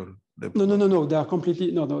circle. No. They are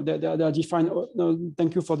completely, they are defined. No,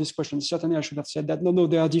 thank you for this question. Certainly I should have said that. No,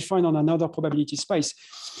 they are defined on another probability space.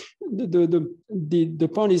 The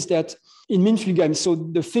point is that in mean-field games, so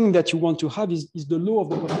the thing that you want to have is the law of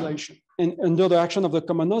the population. And under the action of the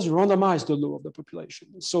common noise, you randomize the law of the population.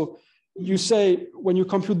 So you say, when you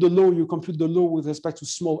compute the law with respect to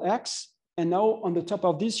small x. And now on the top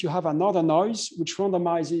of this, you have another noise which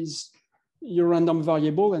randomizes your random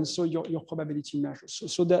variable, and so your probability measures.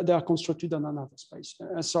 So they are constructed on another space.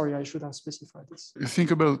 Sorry, I should have specified this. Think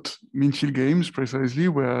about mean-field games precisely,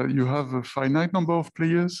 where you have a finite number of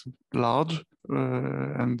players, large,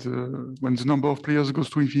 and when the number of players goes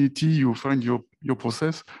to infinity, you find your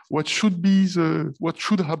process. What should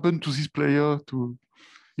happen to this player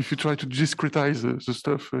if you try to discretize the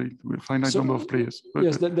stuff with a finite number of players?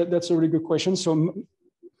 Yes, that's a really good question. So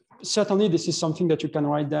certainly this is something that you can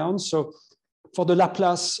write down. So for the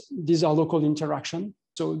Laplace, these are local interaction.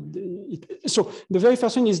 So the very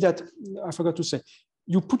first thing is that, I forgot to say,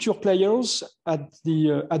 you put your players at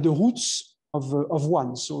the roots of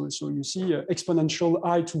 1. So you see exponential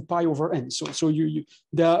I to pi over n. So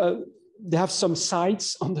they have some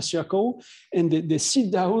sides on the circle, and they sit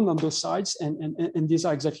down on those sides, and these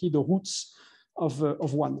are exactly the roots of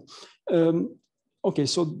 1. Okay,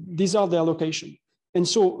 so these are their location. And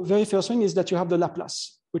so very first thing is that you have the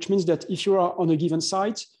Laplace, which means that if you are on a given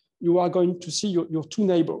site, you are going to see your two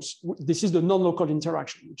neighbors. This is the non-local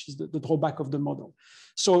interaction, which is the drawback of the model.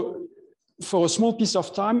 So for a small piece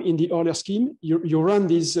of time in the earlier scheme, you run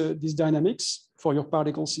these dynamics for your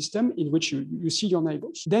particle system in which you see your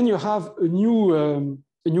neighbors. Then you have a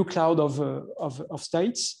new cloud of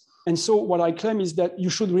states. And so what I claim is that you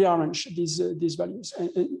should rearrange these values.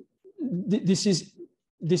 And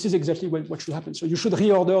this is exactly what should happen. So you should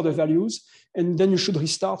reorder the values, and then you should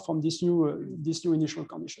restart from this new initial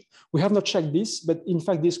condition. We have not checked this, but in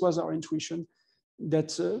fact, this was our intuition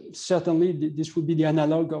that certainly this would be the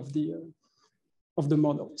analog of the of the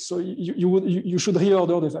model. So you should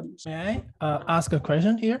reorder the values. May I ask a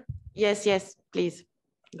question here? Yes, yes, please.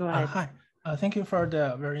 Go ahead. Hi. Thank you for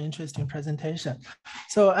the very interesting presentation.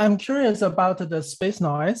 So I'm curious about the space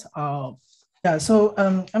noise.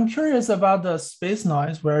 I'm curious about the space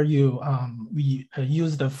noise where we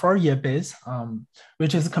use the Fourier base,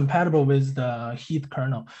 which is compatible with the heat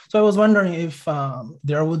kernel. So I was wondering if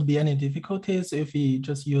there would be any difficulties if we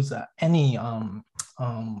just use any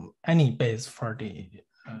base for the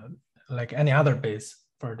like any other base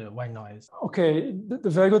for the white noise. Okay, the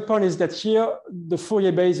very good point is that here the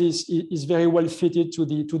Fourier base is very well fitted to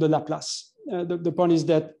the Laplace. The point is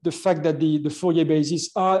that the fact that the Fourier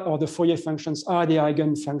bases are, or the Fourier functions are the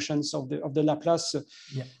eigenfunctions of the Laplace,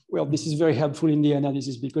 well, this is very helpful in the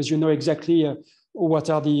analysis because you know exactly what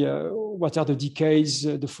are the decays,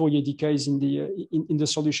 the Fourier decays in the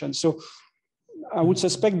solution. So I would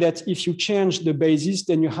suspect that if you change the basis,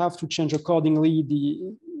 then you have to change accordingly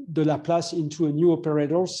the Laplace into a new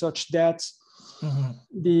operator such that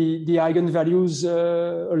the eigenvalues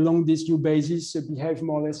along this new basis behave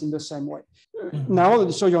more or less in the same way. Now,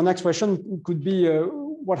 so your next question could be,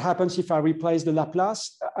 what happens if I replace the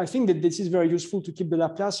Laplace? I think that this is very useful to keep the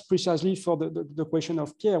Laplace precisely for the question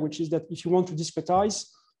of Pierre, which is that if you want to discretize,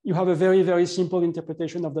 you have a very, very simple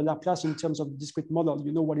interpretation of the Laplace in terms of the discrete model.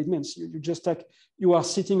 You know what it means. You just take, you are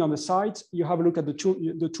sitting on the site, you have a look at the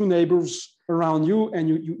two neighbors around you, and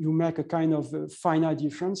you make a kind of finite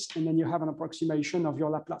difference, and then you have an approximation of your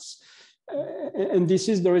Laplace. And this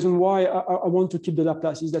is the reason why I want to keep the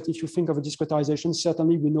Laplace, is that if you think of a discretization,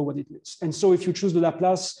 certainly we know what it means. And so if you choose the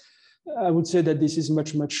Laplace, I would say that this is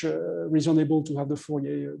much reasonable to have the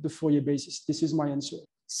Fourier basis. This is my answer.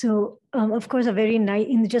 So, of course, a very nice,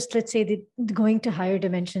 just let's say going to higher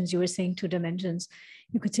dimensions, you were saying 2 dimensions,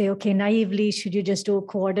 you could say, okay, naively, should you just do a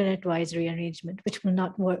coordinate-wise rearrangement, which will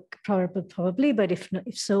not work probably, but if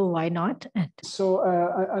so, why not? So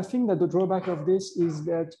I think that the drawback of this is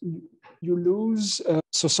that you lose,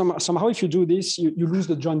 so somehow if you do this, you lose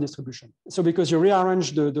the joint distribution. So because you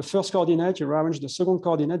rearrange the first coordinate, you rearrange the second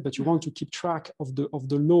coordinate, but you want to keep track of the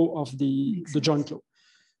law of the joint law.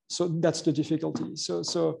 So that's the difficulty.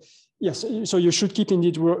 So yes, so you should keep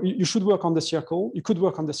indeed, you should work on the circle. You could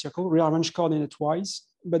work on the circle, rearrange coordinate wise,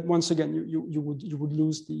 but once again, you would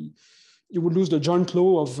lose the joint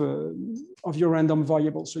law of your random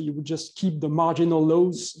variable. So you would just keep the marginal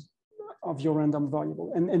laws of your random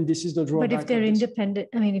variable, and this is the drawback. But if they're independent,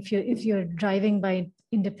 I mean, if you're driving by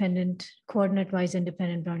independent coordinate-wise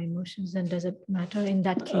independent Brownian motions, then does it matter in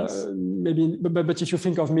that case? Maybe, but if you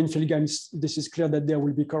think of mean-field games, this is clear that there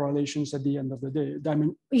will be correlations at the end of the day. I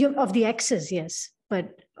mean, of the x's, yes,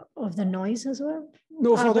 but of the noise as well.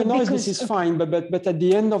 No, for the noise, this is fine, but at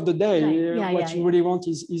the end of the day, what you really want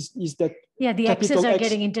is that the x's are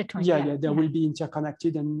getting intertwined. There will be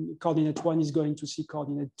interconnected, and coordinate 1 is going to see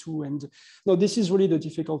coordinate 2, and no, this is really the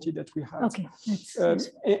difficulty that we have. Okay,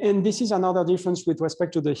 and this is another difference with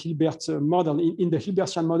respect to the Hilbert model. In the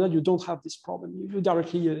Hilbertian model, you don't have this problem. You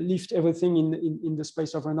directly lift everything in the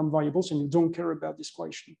space of random variables, and you don't care about this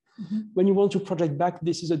question. When you want to project back,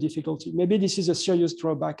 this is a difficulty. Maybe this is a serious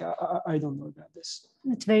drawback. I don't know about this.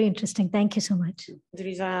 That's very interesting. Thank you so much. There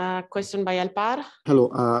is a question by Alpar. Hello.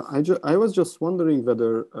 I was just wondering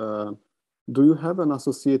whether, do you have an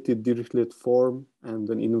associated Dirichlet form and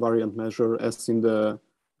an invariant measure as in the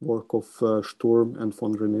work of Sturm and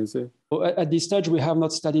von Renese? At this stage, we have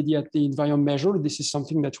not studied yet the invariant measure. This is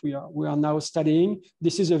something that we are now studying.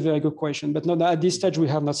 This is a very good question, but not at this stage, we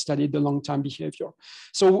have not studied the long-time behavior.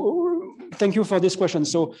 So thank you for this question.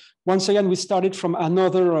 So once again, we started from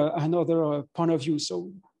another point of view.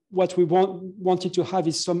 So what we wanted to have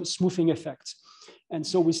is some smoothing effect. And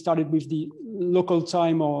so we started with the local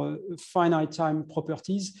time or finite time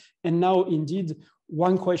properties. And now indeed,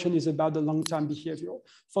 one question is about the long-time behavior.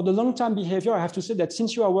 For the long-time behavior, I have to say that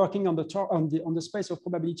since you are working on the space of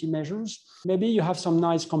probability measures, maybe you have some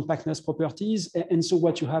nice compactness properties. And so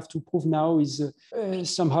what you have to prove now is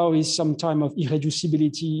somehow some time of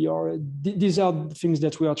irreducibility, or these are things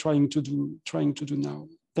that we are trying to do now.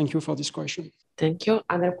 Thank you for this question. Thank you.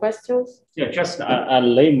 Other questions? Yeah, just a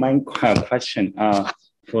layman question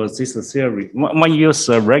for this theory. When you use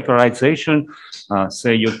regularization,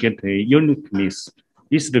 say you get a uniqueness,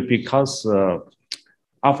 is it because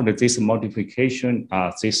after this modification,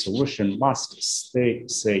 the solution must stay,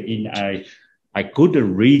 say, in a good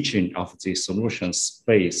region of the solution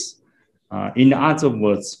space? In other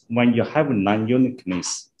words, when you have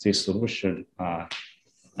non-uniqueness, the solution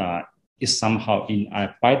is somehow in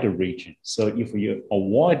a bad region. So if you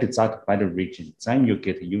avoid that bad region, then you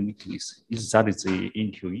get uniqueness. Is that the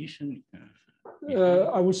intuition?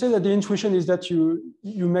 I would say that the intuition is that you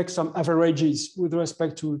make some averages with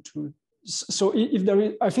respect to. So if there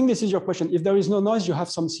is, I think this is your question. If there is no noise, you have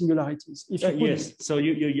some singularities. If you yes. So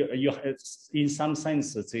you have, in some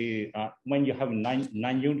sense, when you have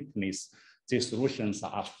non-uniqueness, the solutions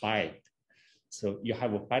are finite. So you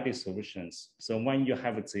have finite solutions. So when you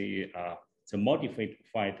have the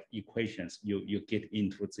modified equations, you get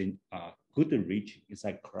into the good region. Is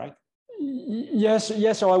that correct? Yes.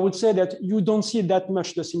 So I would say that you don't see that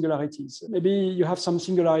much the singularities. Maybe you have some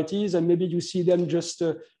singularities, and maybe you see them just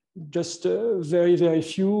very, very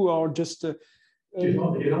few, or just. You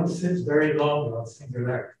don't sit very long on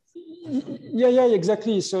singularity. Yeah,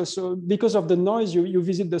 exactly. So because of the noise, you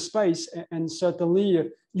visit the space, and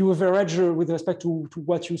certainly you average with respect to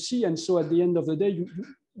what you see, and so at the end of the day,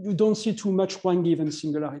 you don't see too much one given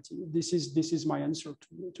singularity. This is my answer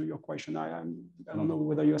to your question. I don't know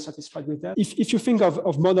whether you are satisfied with that. If you think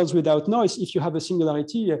of models without noise, if you have a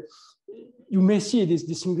singularity, you may see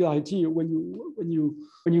this singularity when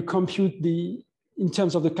you compute in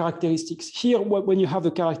terms of the characteristics. Here, when you have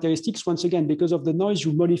the characteristics, once again, because of the noise,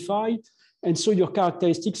 you modify, and so your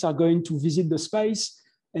characteristics are going to visit the space,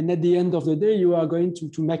 and at the end of the day, you are going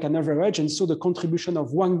to make an average, and so the contribution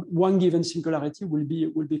of one given singularity will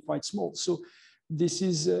be quite small. So this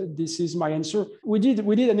is my answer. We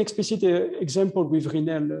did an explicit example with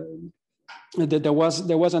Rinel. That there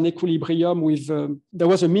was an equilibrium with there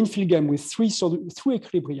was a mean field game with three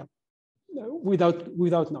equilibria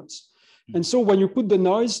without noise. And so when you put the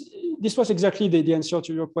noise, this was exactly the answer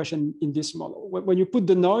to your question in this model. When you put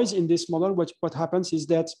the noise in this model, what happens is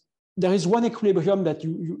that there is one equilibrium that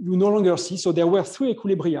you no longer see. So there were three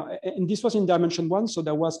equilibria, and this was in dimension one. So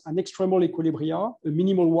there was an extremal equilibria, a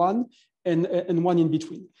minimal one, and one in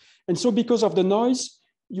between. And so because of the noise,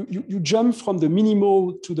 you jump from the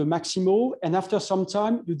minimal to the maximal, and after some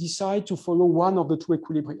time, you decide to follow one of the two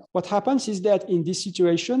equilibria. What happens is that in this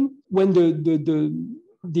situation, when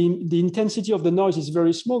the intensity of the noise is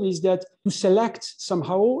very small, is that you select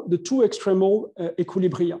somehow the two extremal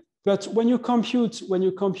equilibria. But when you compute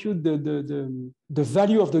the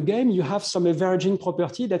value of the game, you have some averaging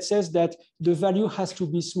property that says that the value has to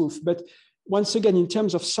be smooth. But once again, in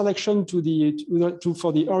terms of selection for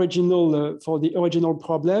the original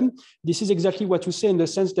problem, this is exactly what you say, in the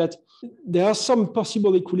sense that there are some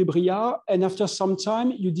possible equilibria, and after some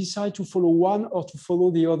time, you decide to follow one or to follow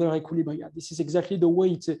the other equilibria. This is exactly the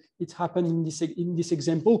way it happened in this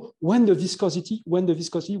example, when the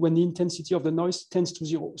intensity of the noise tends to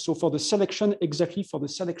zero. So for the selection, exactly for the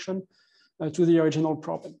selection to the original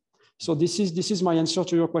problem. So this is my answer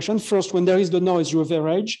to your question. First, when there is the noise, you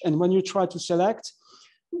average, and when you try to select,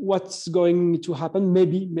 what's going to happen,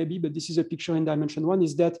 maybe, but this is a picture in dimension one,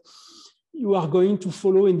 is that you are going to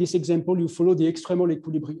follow, in this example, you follow the extremal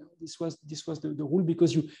equilibria. This was the rule,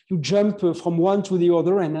 because you jump from one to the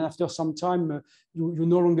other, and after some time, you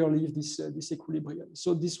no longer leave this equilibrium.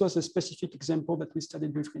 So this was a specific example that we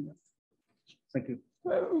studied with Rinel. Thank you.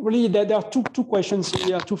 Really, there are two questions.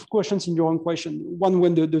 There are two questions in your own question. One,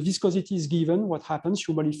 when the viscosity is given, what happens?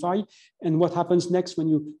 You modify, and what happens next when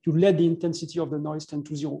you let the intensity of the noise tend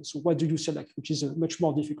to zero? So what do you select? Which is a much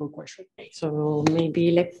more difficult question. So maybe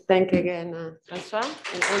let's thank again François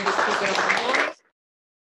and all the speakers of the morning.